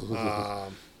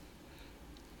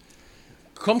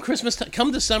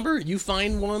 Come December, you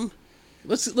find one.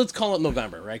 Let's call it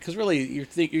November, right? Because really,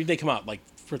 they come out like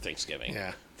for Thanksgiving.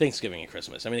 Yeah. Thanksgiving and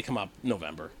Christmas. I mean, they come out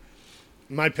November.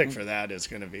 My pick for that is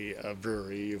going to be a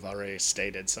brewery you've already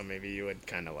stated, so maybe you would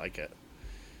kind of like it.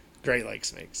 Great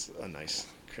Lakes makes a nice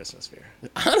Christmas beer.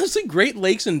 Honestly, Great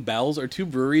Lakes and Bell's are two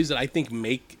breweries that I think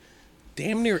make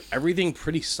damn near everything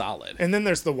pretty solid. And then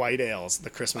there's the white ales, the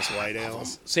Christmas white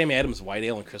ales. Sam Adams White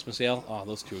Ale and Christmas Ale. Oh,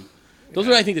 those two. Those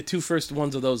were, I think, the two first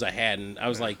ones of those I had, and I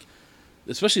was like,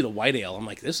 especially the white ale. I'm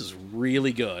like, this is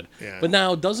really good. Yeah. But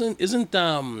now,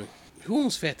 who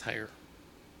owns Fat Tire?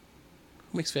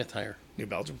 Who makes Fat Tire? New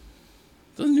Belgium.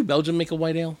 Doesn't New Belgium make a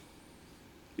white ale?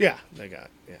 Yeah, they got.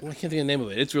 Yeah. Well, I can't think of the name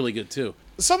of it. It's really good too.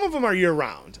 Some of them are year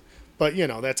round, but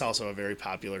that's also a very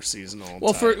popular seasonal.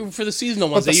 Well, type. for the seasonal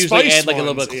ones, they usually add like a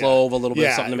little bit of clove, a little bit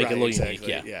of something to make it a little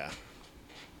unique. Yeah.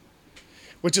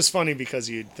 Which is funny because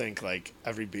you'd think like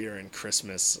every beer in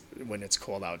Christmas when it's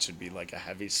cold out should be like a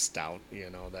heavy stout,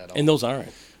 And those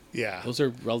aren't. Yeah. Those are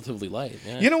relatively light.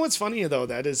 Yeah. You know what's funny though?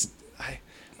 That is,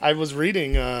 I was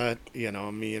reading,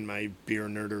 me and my beer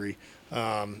nerdery,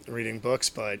 reading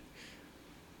books, but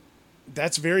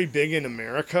that's very big in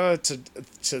America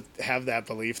to have that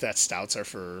belief that stouts are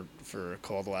for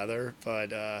cold weather,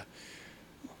 but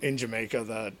in Jamaica,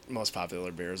 the most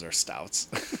popular beers are stouts.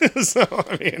 So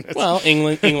I mean,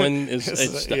 England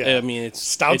is. Yeah. I mean, it's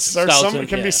stouts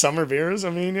can be summer beers.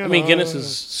 I mean, Guinness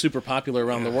is super popular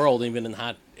around the world, even in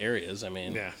hot areas. I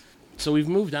mean, yeah. So we've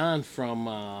moved on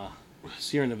from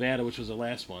Sierra Nevada, which was the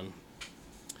last one,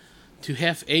 to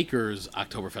Half Acres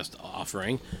Oktoberfest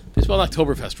offering. They spelled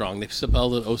Oktoberfest wrong. They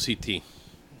spelled it OCT.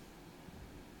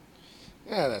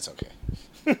 Yeah, that's okay.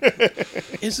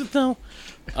 Is it though?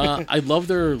 I love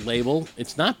their label.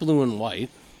 It's not blue and white.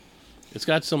 It's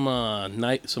got some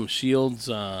some shields.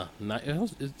 I don't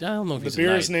know if the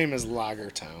beer's name is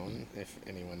Lagertown. If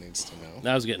anyone needs to know,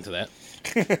 I was getting to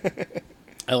that.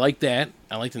 I like that.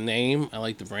 I like the name. I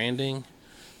like the branding.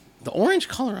 The orange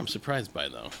color, I'm surprised by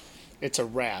though. It's a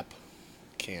wrap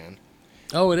can.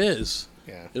 Oh, it is.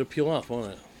 Yeah, it'll peel off,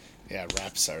 won't it? Yeah,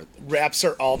 wraps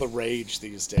are all the rage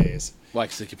these days. Why?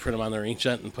 Because they can print them on their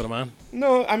inkjet and put them on?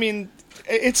 No, I mean,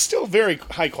 it's still very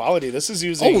high quality. This is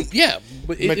using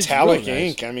but metallic it's really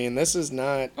ink. Nice. I mean, this is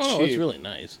not cheap. It's really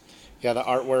nice. Yeah, the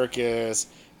artwork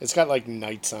it's got like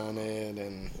knights on it.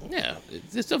 And yeah,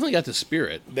 it's definitely got the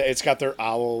spirit. It's got their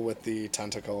owl with the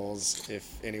tentacles,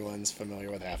 if anyone's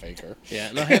familiar with Half Acre.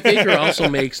 Yeah, no, Half Acre also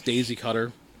makes Daisy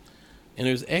Cutter. And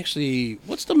there's actually,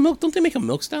 what's the milk? Don't they make a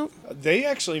milk stout? They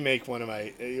actually make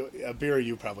a beer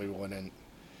you probably wouldn't.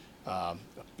 A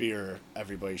beer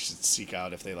everybody should seek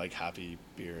out if they like hoppy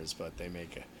beers, but they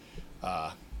make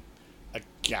a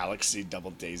Galaxy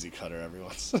Double Daisy Cutter every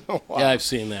once in a while. Yeah, I've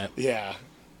seen that. Yeah.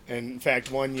 And in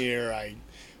fact, one year I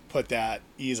put that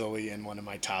easily in one of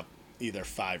my top either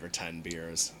 5 or 10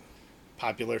 beers.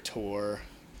 Popular tour.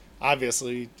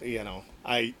 Obviously,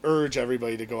 I urge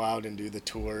everybody to go out and do the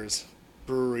tours.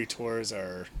 Brewery tours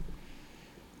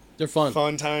they're fun.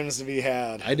 Fun times to be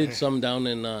had. I did some down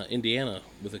in Indiana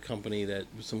with a company a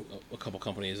couple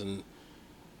companies, and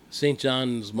St.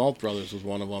 John's Malt Brothers was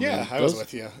one of them. Yeah, I was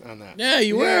with you on that. Yeah,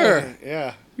 you were.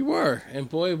 Yeah, you were. And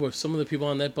boy, were some of the people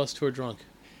on that bus tour drunk.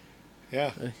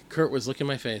 Yeah, Kurt was licking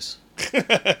my face.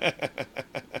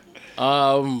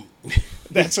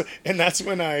 That's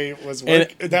when I was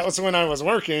that was when I was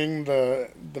working the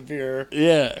beer.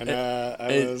 Yeah, and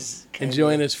I was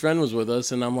enjoying. His friend was with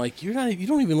us, and I'm like, you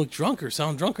don't even look drunk or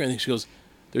sound drunk or anything. She goes,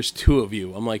 "There's 2 of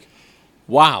you." I'm like,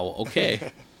 Wow.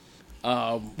 Okay.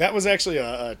 That was actually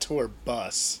a tour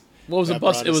bus. What was a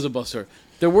bus? It was a bus tour.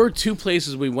 There were two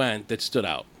places we went that stood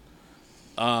out.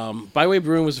 Byway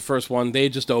Brewing was the first one. They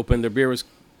had just opened. Their beer was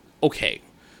okay.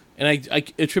 And I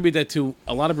attribute that to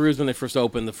a lot of breweries when they first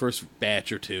opened, the first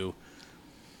batch or two,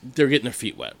 they're getting their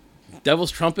feet wet.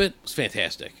 Devil's Trumpet was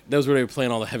fantastic. That was where they were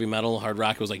playing all the heavy metal, hard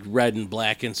rock. It was like red and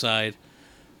black inside.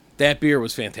 That beer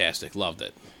was fantastic. Loved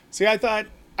it. See, I thought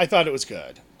it was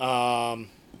good. Well,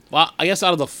 I guess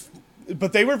out of the...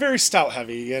 But they were very stout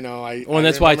heavy, you know.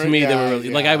 That's why to me they were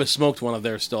really... Like I was smoked one of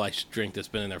theirs still. I drink that's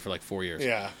been in there for like 4 years.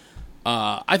 Yeah.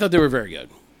 I thought they were very good.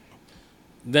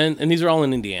 Then, and these are all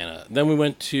in Indiana. Then we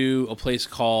went to a place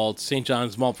called St.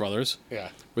 John's Malt Brothers. Yeah.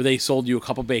 Where they sold you a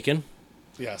cup of bacon.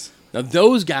 Yes. Now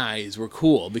those guys were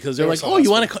cool because they're like, so "Oh,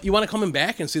 you want to come in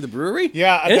back and see the brewery?"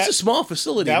 Yeah, and it's a small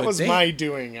facility. That was my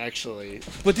doing, actually.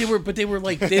 But they were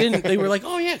like, they were like,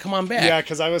 "Oh yeah, come on back." Yeah,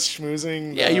 because I was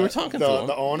schmoozing. You were talking to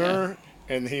the owner,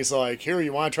 and he's like, "Here,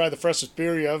 you want to try the freshest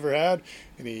beer you ever had?"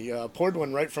 And he poured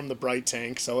one right from the bright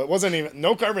tank, so it wasn't even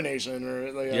no carbonation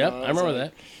or. Like, yep, I remember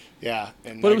that. Yeah,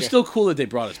 but it was still cool that they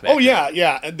brought us back. Oh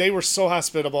yeah, and they were so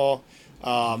hospitable.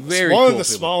 Very one cool of the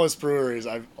smallest breweries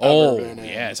I've ever been in.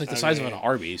 Yeah, it's like the size of an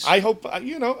Arby's. I hope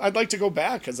I'd like to go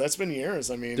back because that's been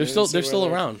years. I mean, they're still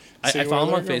around. I follow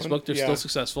them on Facebook. They're still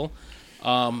successful.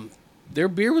 Their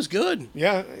beer was good.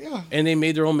 Yeah. And they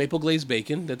made their own maple glazed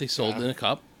bacon that they sold in a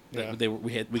cup. Yeah.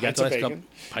 We got the last cup.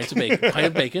 Pints of bacon. Pint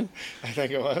of bacon. I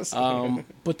think it was.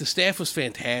 But the staff was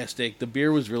fantastic. The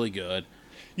beer was really good.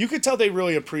 You could tell they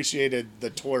really appreciated the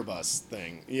tour bus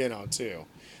thing, too.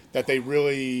 That they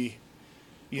really,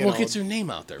 it gets their name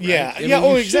out there, right? Yeah,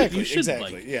 exactly. You should,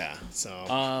 exactly. Yeah. So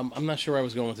I'm not sure where I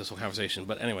was going with this whole conversation,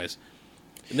 but anyways.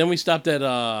 And then we stopped at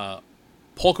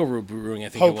Polka Brewing, I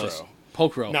think it was.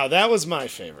 Pokro. Now, that was my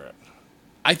favorite.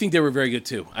 I think they were very good,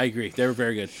 too. I agree. They were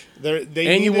very good.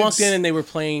 You walked in and they were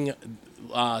playing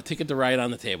Ticket to Ride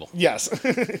on the table. Yes.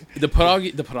 The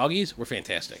pierogies were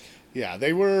fantastic. Yeah,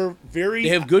 they were very... They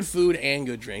have good food and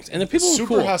good drinks. And the people were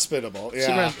super cool. Hospitable.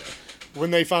 Yeah.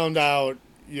 When they found out,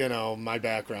 my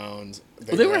background...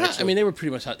 They were hot. I mean, they were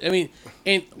pretty much hot. I mean,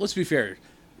 and let's be fair.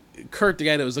 Kurt, the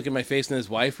guy that was looking at my face, and his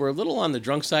wife were a little on the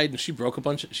drunk side, and she broke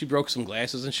some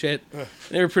glasses and shit. And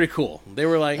they were pretty cool. They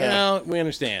were like, we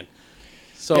understand.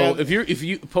 So if you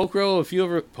Pokro, if you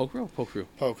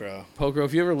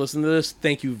ever listen to this,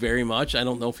 thank you very much. I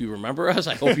don't know if you remember us.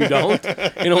 I hope you don't,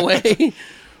 in a way.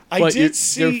 I did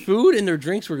see their food and their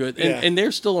drinks were good, and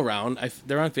they're still around.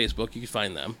 They're on Facebook. You can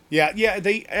find them. Yeah.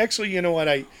 They actually, you know what?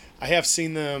 I have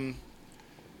seen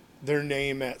their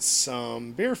name at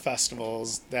some beer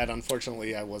festivals that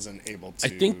unfortunately I wasn't able to. I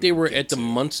think they were at the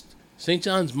Munster. St.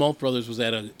 John's Malt Brothers was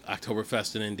at an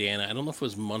Oktoberfest in Indiana. I don't know if it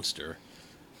was Munster,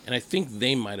 and I think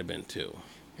they might have been too.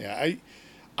 Yeah,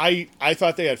 I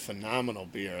thought they had phenomenal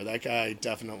beer. That guy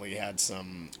definitely had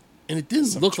some. And it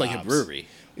didn't look like a brewery.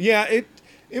 Yeah,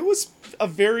 it was a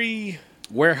very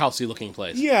warehousey looking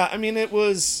place. Yeah, I mean it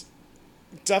was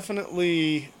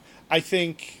definitely. I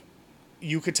think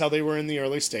you could tell they were in the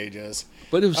early stages,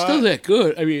 but it was still that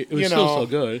good. I mean, it was still so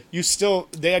good.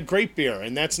 They had great beer,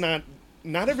 and that's not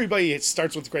everybody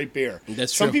starts with great beer.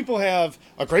 That's true. Some people have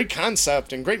a great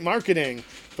concept and great marketing,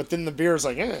 but then the beer is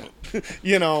like,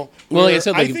 Well, like I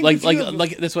said,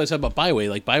 like that's what I said about Byway.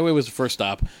 Like Byway was the first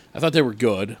stop. I thought they were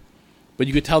good, but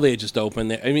you could tell they had just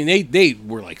opened. I mean, they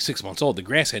were like 6 months old. The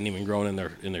grass hadn't even grown in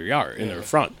their yard, in their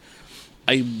front.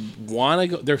 I want to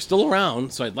go. They're still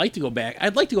around, so I'd like to go back.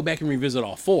 I'd like to go back and revisit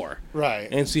all four, right,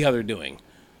 and see how they're doing.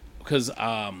 Because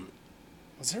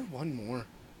was there one more?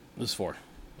 It was 4.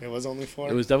 It was only 4.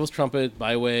 It was Devil's Trumpet,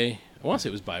 Byway. I want to say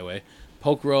it was Byway,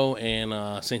 Pokro,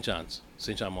 and St. John's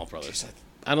Malt Brothers.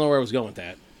 I don't know where I was going with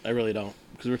that. I really don't,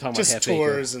 because we were talking just about Half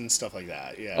Acre. Tours and stuff like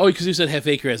that. Yeah. Oh, because you said Half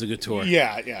Acre has a good tour.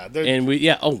 Yeah. And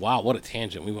oh wow, what a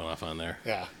tangent we went off on there.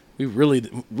 Yeah.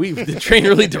 The train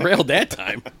really derailed that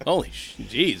time. Holy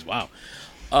jeez, wow.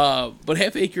 But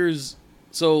Half Acres,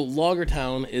 so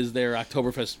Lagertown is their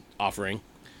Oktoberfest offering.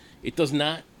 It does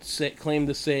not claim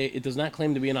to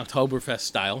be an Oktoberfest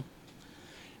style.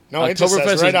 No, it just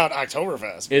says right out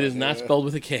Oktoberfest. It is not spelled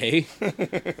with a K.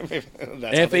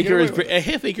 Half Acre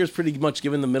is pretty much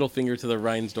giving the middle finger to the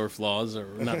Reinsdorf laws, or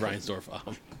not Reinsdorf.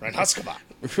 Reinhuskabach.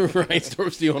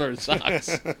 Reinsdorf's the owner of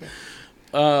Sox.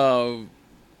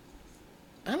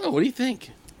 I don't know. What do you think?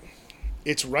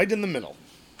 It's right in the middle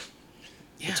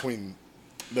between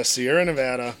the Sierra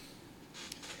Nevada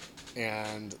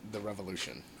and the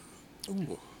Revolution.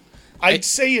 Ooh. I'd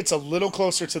say it's a little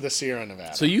closer to the Sierra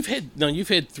Nevada. So you've had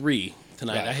 3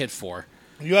 tonight. Right. I had 4.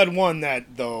 You had one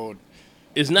that though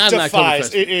is not an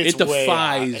Oktoberfest. It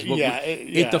defies.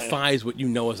 It defies what you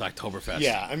know as Oktoberfest.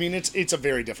 Yeah, I mean it's a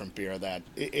very different beer. That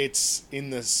it's in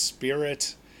the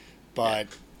spirit, but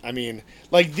I mean,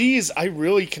 like these, I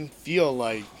really can feel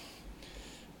like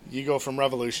you go from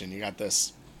Revolution. You got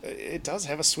this. It does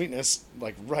have a sweetness,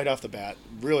 like right off the bat,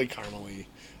 really caramely.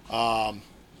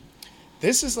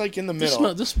 This is like in the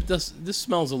middle. This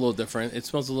smells a little different. It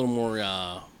smells a little more.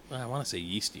 I want to say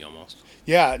yeasty almost.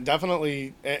 Yeah,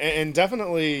 definitely, and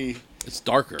definitely. It's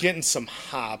darker. Getting some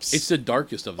hops. It's the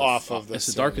darkest of the It's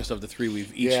the darkest of the three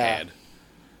we've each had.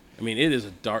 I mean, it is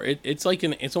a dark. It's like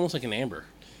it's almost like an amber.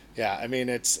 Yeah, I mean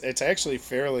it's actually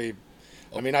fairly.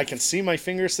 I mean, I can see my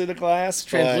fingers through the glass.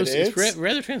 Translucent. It's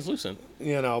rather translucent.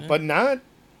 You know, but not.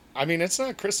 I mean, it's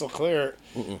not crystal clear.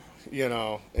 Mm-mm. You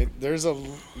know,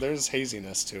 there's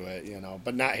haziness to it. You know,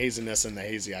 but not haziness in the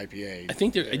hazy IPA. I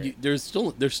think there's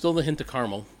still the hint of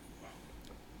caramel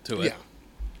to it. Yeah.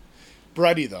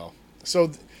 Bready though,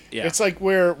 so it's like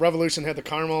where Revolution had the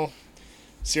caramel,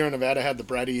 Sierra Nevada had the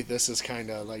bready. This is kind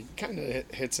of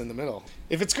hits in the middle.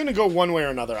 If it's going to go one way or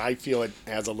another, I feel it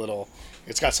has a little.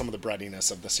 It's got some of the breadiness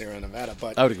of the Sierra Nevada,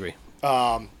 but I would agree.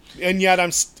 And yet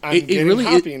I'm getting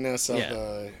hoppiness of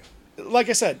the. Like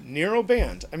I said, narrow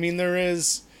band. I mean, there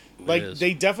is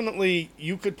they definitely.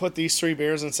 You could put these three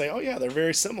beers and say, oh yeah, they're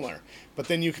very similar. But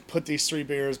then you could put these three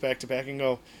beers back to back and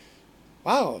go,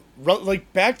 wow,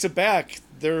 like back to back,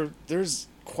 there's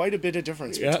quite a bit of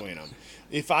difference between them.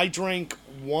 If I drank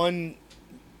one,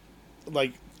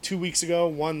 like 2 weeks ago,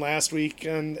 one last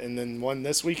weekend, and then one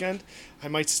this weekend, I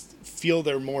might feel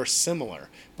they're more similar.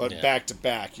 But back to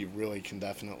back, you really can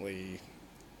definitely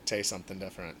taste something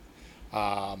different.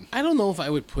 I don't know if I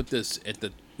would put this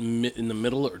in the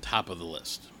middle or top of the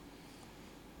list.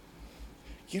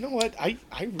 You know what? I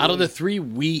really... Out of the three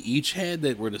we each had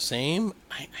that were the same,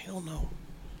 I don't know.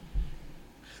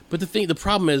 But the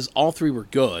problem is all three were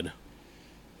good.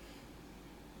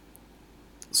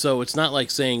 So it's not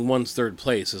like saying one's third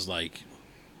place is like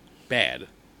bad.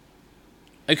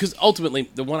 Because ultimately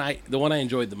the one I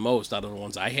enjoyed the most out of the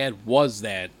ones I had was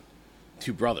that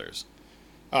Two Brothers.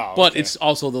 Oh, but it's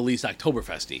also the least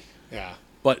Oktoberfesty. Yeah.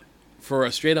 But for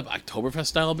a straight up Oktoberfest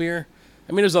style beer,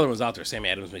 I mean, there's other ones out there. Sam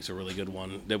Adams makes a really good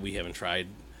one that we haven't tried.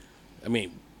 I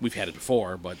mean, we've had it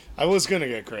before, but I was gonna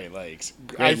get Great Lakes.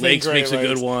 Great Lakes makes a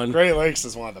good one. Great Lakes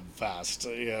is one of the best.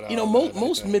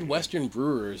 Most Midwestern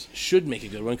brewers should make a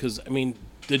good one because I mean,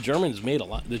 the Germans made a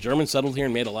lot. The Germans settled here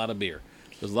and made a lot of beer.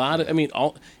 There's a lot of. I mean,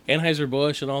 all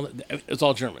Anheuser-Busch and all that. It's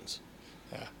all Germans.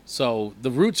 Yeah. So the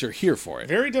roots are here for it.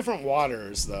 Very different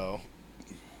waters, though,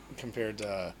 compared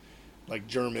to like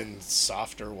German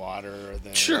softer water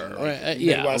than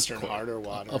Midwestern harder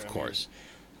water. Of course,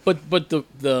 but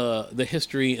the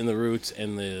history and the roots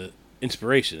and the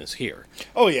inspiration is here.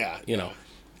 Oh yeah, you know.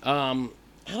 I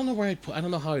don't know where I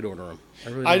don't know how I'd order them.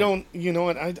 I don't. You know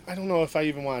what? I don't know if I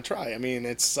even want to try. I mean,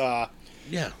 it's that's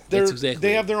exactly.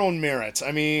 They have their own merits.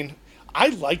 I mean, I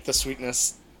like the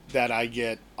sweetness that I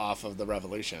get off of the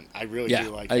Revolution. I really do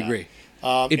like that. I agree.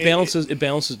 It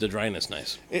balances the dryness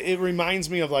nice. It reminds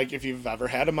me of like if you've ever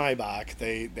had a Maibach,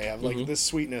 they have like this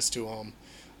sweetness to them,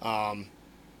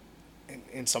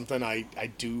 and something I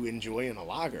do enjoy in a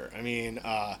lager. I mean,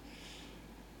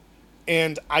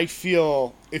 and I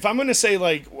feel if I'm gonna say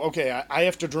like okay, I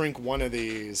have to drink one of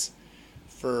these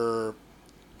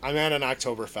I'm at an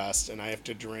Oktoberfest and I have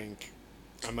to drink.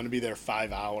 I'm going to be there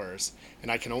 5 hours,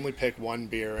 and I can only pick one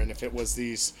beer. And if it was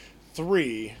these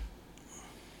three,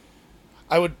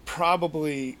 I would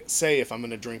probably say if I'm going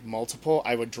to drink multiple,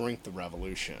 I would drink the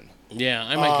Revolution. Yeah,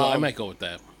 I might go with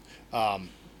that.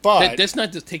 But that's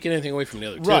not just taking anything away from the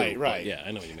other two. Right. Yeah, I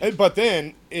know what you mean. But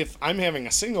then, if I'm having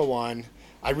a single one,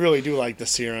 I really do like the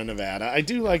Sierra Nevada. I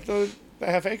do like the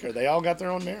Half Acre. They all got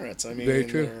their own merits. I mean, very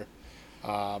true.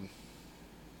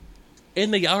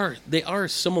 And they are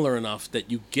similar enough that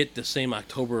you get the same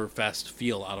Oktoberfest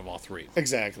feel out of all three.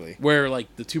 Exactly. Where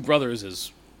like the Two Brothers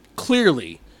is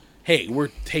clearly, hey, we're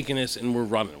taking this and we're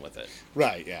running with it.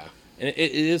 Right. Yeah. And it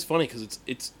is funny because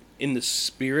it's in the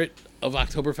spirit of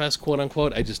Oktoberfest, quote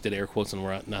unquote. I just did air quotes and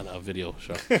we're not a video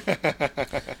show.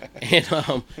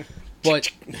 And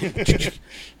but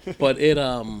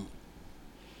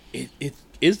it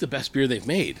is the best beer they've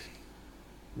made,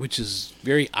 which is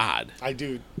very odd. I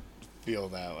do feel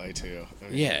that way too. I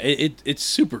mean, yeah, it's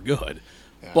super good,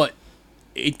 but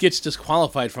it gets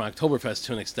disqualified from Oktoberfest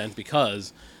to an extent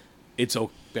because it's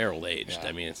oak barrel aged. Yeah.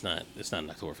 I mean, it's not an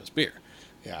Oktoberfest beer.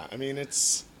 Yeah, I mean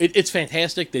it's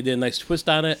fantastic. They did a nice twist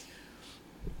on it.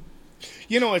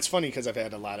 You know, it's funny because I've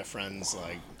had a lot of friends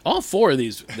like all four of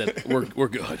these that were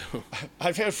good.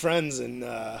 I've had friends in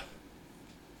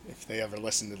if they ever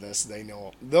listen to this,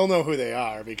 they'll know who they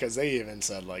are, because they even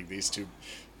said like these two,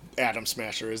 Atom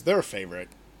Smasher is their favorite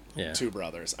two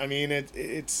brothers. I mean,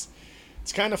 it's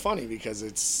kind of funny because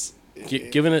it's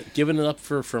giving it up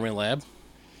for Fermilab.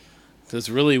 That's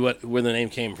really where the name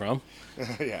came from.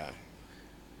 Yeah.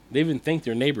 They even think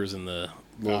they're neighbors in the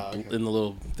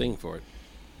little thing for it.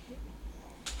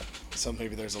 So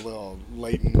maybe there's a little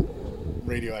latent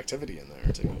radioactivity in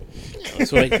there too.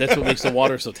 That's what makes the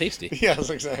water so tasty. Yes,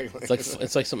 exactly.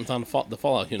 It's like something on the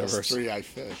Fallout universe. Those three-eyed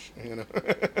fish, you know.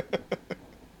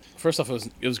 First off,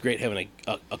 it was great having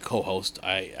a co-host.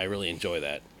 I really enjoy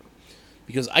that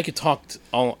because I could talk.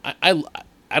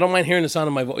 I don't mind hearing the sound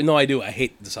of my voice. No, I do. I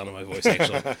hate the sound of my voice,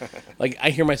 actually. Like,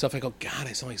 I hear myself, I go, God,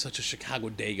 I sound like such a Chicago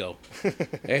Dago.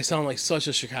 I sound like such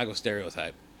a Chicago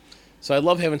stereotype. So I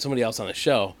love having somebody else on the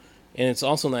show. And it's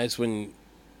also nice when,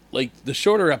 like, the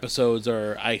shorter episodes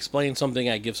are, I explain something,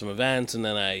 I give some events, and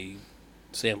then I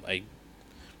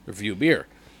review beer.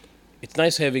 It's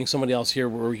nice having somebody else here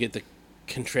where we get the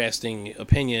contrasting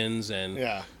opinions,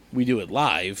 and we do it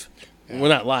live. Yeah. Well,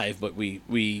 not live, but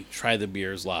we try the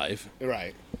beers live.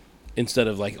 Right. Instead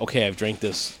of like, okay, I've drank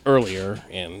this earlier,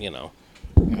 and, you know.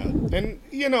 Yeah. And,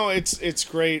 you know, it's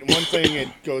great. One thing it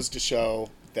goes to show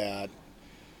that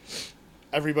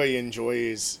everybody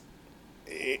enjoys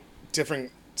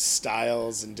different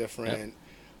styles and different...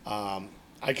 Yep.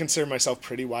 I consider myself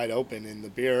pretty wide open in the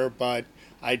beer, but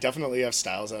I definitely have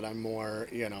styles that I'm more,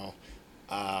 you know...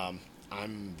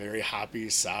 I'm very hoppy,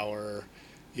 sour...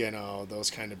 You know,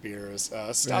 those kind of beers.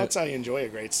 Stouts, right. I enjoy a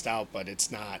great stout, but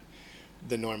it's not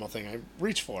the normal thing I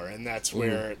reach for. And that's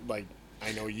where, like,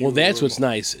 I know you... Well, that's what's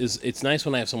nice. It's nice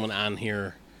when I have someone on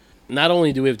here. Not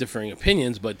only do we have differing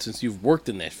opinions, but since you've worked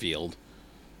in that field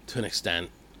to an extent,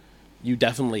 you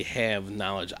definitely have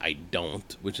knowledge I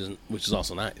don't, which is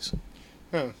also nice.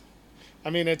 Huh. I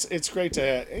mean, it's great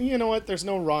to... You know what? There's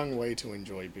no wrong way to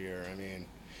enjoy beer. I mean...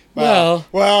 Well,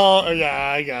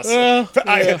 yeah, I guess.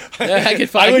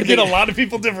 I would get a lot of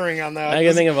people differing on that. I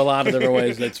can think of a lot of different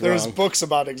ways that's there's wrong. There's books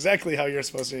about exactly how you're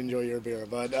supposed to enjoy your beer,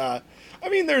 but I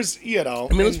mean, there's, you know.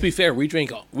 I mean, let's be fair. I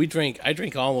drink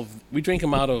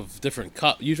them out of different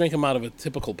cups. You drink them out of a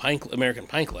typical American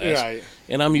pint glass, right?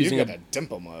 And I'm using a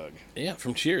dimple mug. Yeah,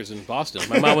 from Cheers in Boston.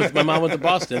 My mom went to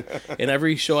Boston, and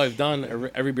every show I've done,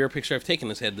 every beer picture I've taken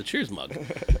has had the Cheers mug.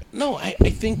 No, I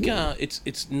think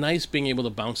it's nice being able to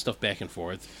bounce stuff back and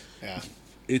forth. Yeah.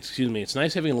 It's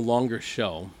nice having a longer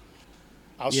show.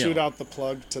 I'll shoot out the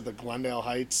plug to the Glendale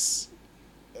Heights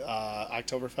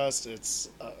Oktoberfest.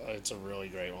 It's a really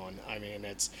great one. I mean,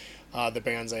 it's the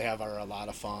bands they have are a lot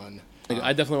of fun.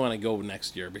 I definitely want to go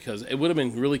next year because it would have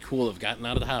been really cool to have gotten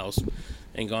out of the house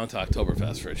and gone to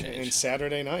Oktoberfest for a change. And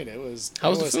Saturday night, it was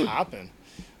the food? hopping.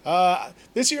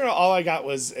 This year, all I got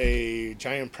was a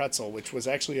giant pretzel, which was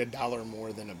actually $1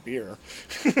 more than a beer.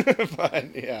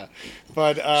 But yeah,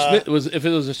 but if it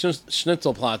was a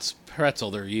Schnitzelplatz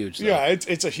pretzel, they're huge. Though. Yeah,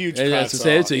 it's a huge pretzel.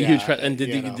 It's a huge pretzel. And did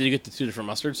you get the two different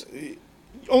mustards?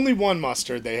 Only one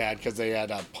mustard they had because they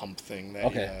had a pump thing.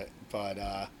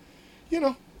 But you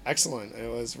know. Excellent. It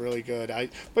was really good.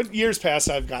 But years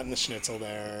past, I've gotten the schnitzel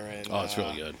there. And, it's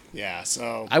really good. Yeah,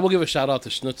 so... I will give a shout-out to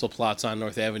Schnitzelplatz on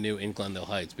North Avenue in Glendale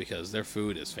Heights because their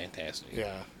food is fantastic.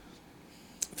 Yeah.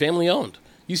 Family-owned.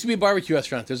 Used to be a barbecue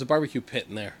restaurant. There's a barbecue pit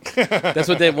in there. That's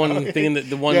what that one thing...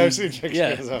 The one, yeah, I've seen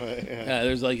pictures of it. Yeah.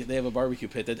 There's they have a barbecue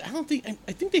pit. That I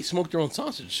think they smoke their own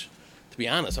sausage, to be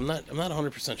honest. I'm not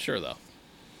 100% sure, though.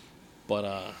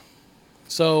 But...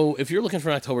 So if you're looking for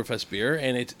an Oktoberfest beer,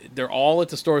 and they're all at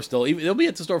the store still, they'll be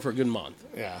at the store for a good month.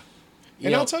 Yeah,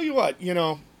 and I'll tell you what, you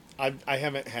know, I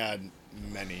haven't had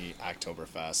many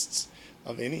Oktoberfests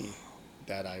of any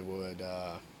that I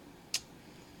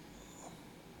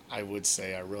would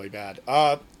say are really bad.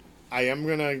 I am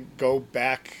gonna go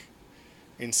back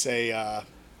and say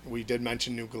we did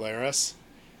mention New Glarus.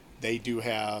 They do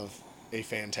have a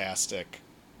fantastic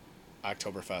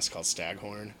Oktoberfest called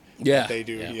Staghorn. Yeah, they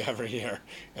do every year,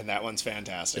 and that one's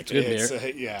fantastic. It's a good beer.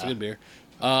 It's a good beer.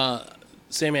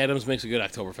 Sam Adams makes a good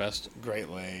Oktoberfest.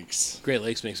 Great Lakes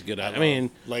makes a good. I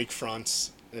mean, Lakefronts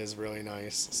is really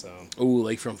nice. So. Ooh,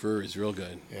 Lakefront Brewery is real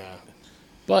good. Yeah.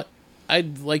 But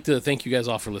I'd like to thank you guys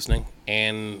all for listening,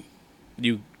 and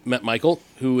you met Michael,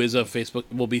 who is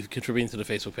will be contributing to the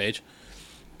Facebook page.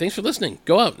 Thanks for listening.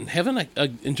 Go out and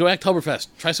enjoy Oktoberfest.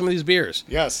 Try some of these beers.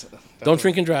 Yes. Definitely. Don't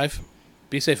drink and drive.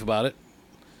 Be safe about it.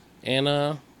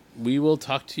 And we will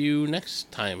talk to you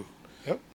next time. Yep.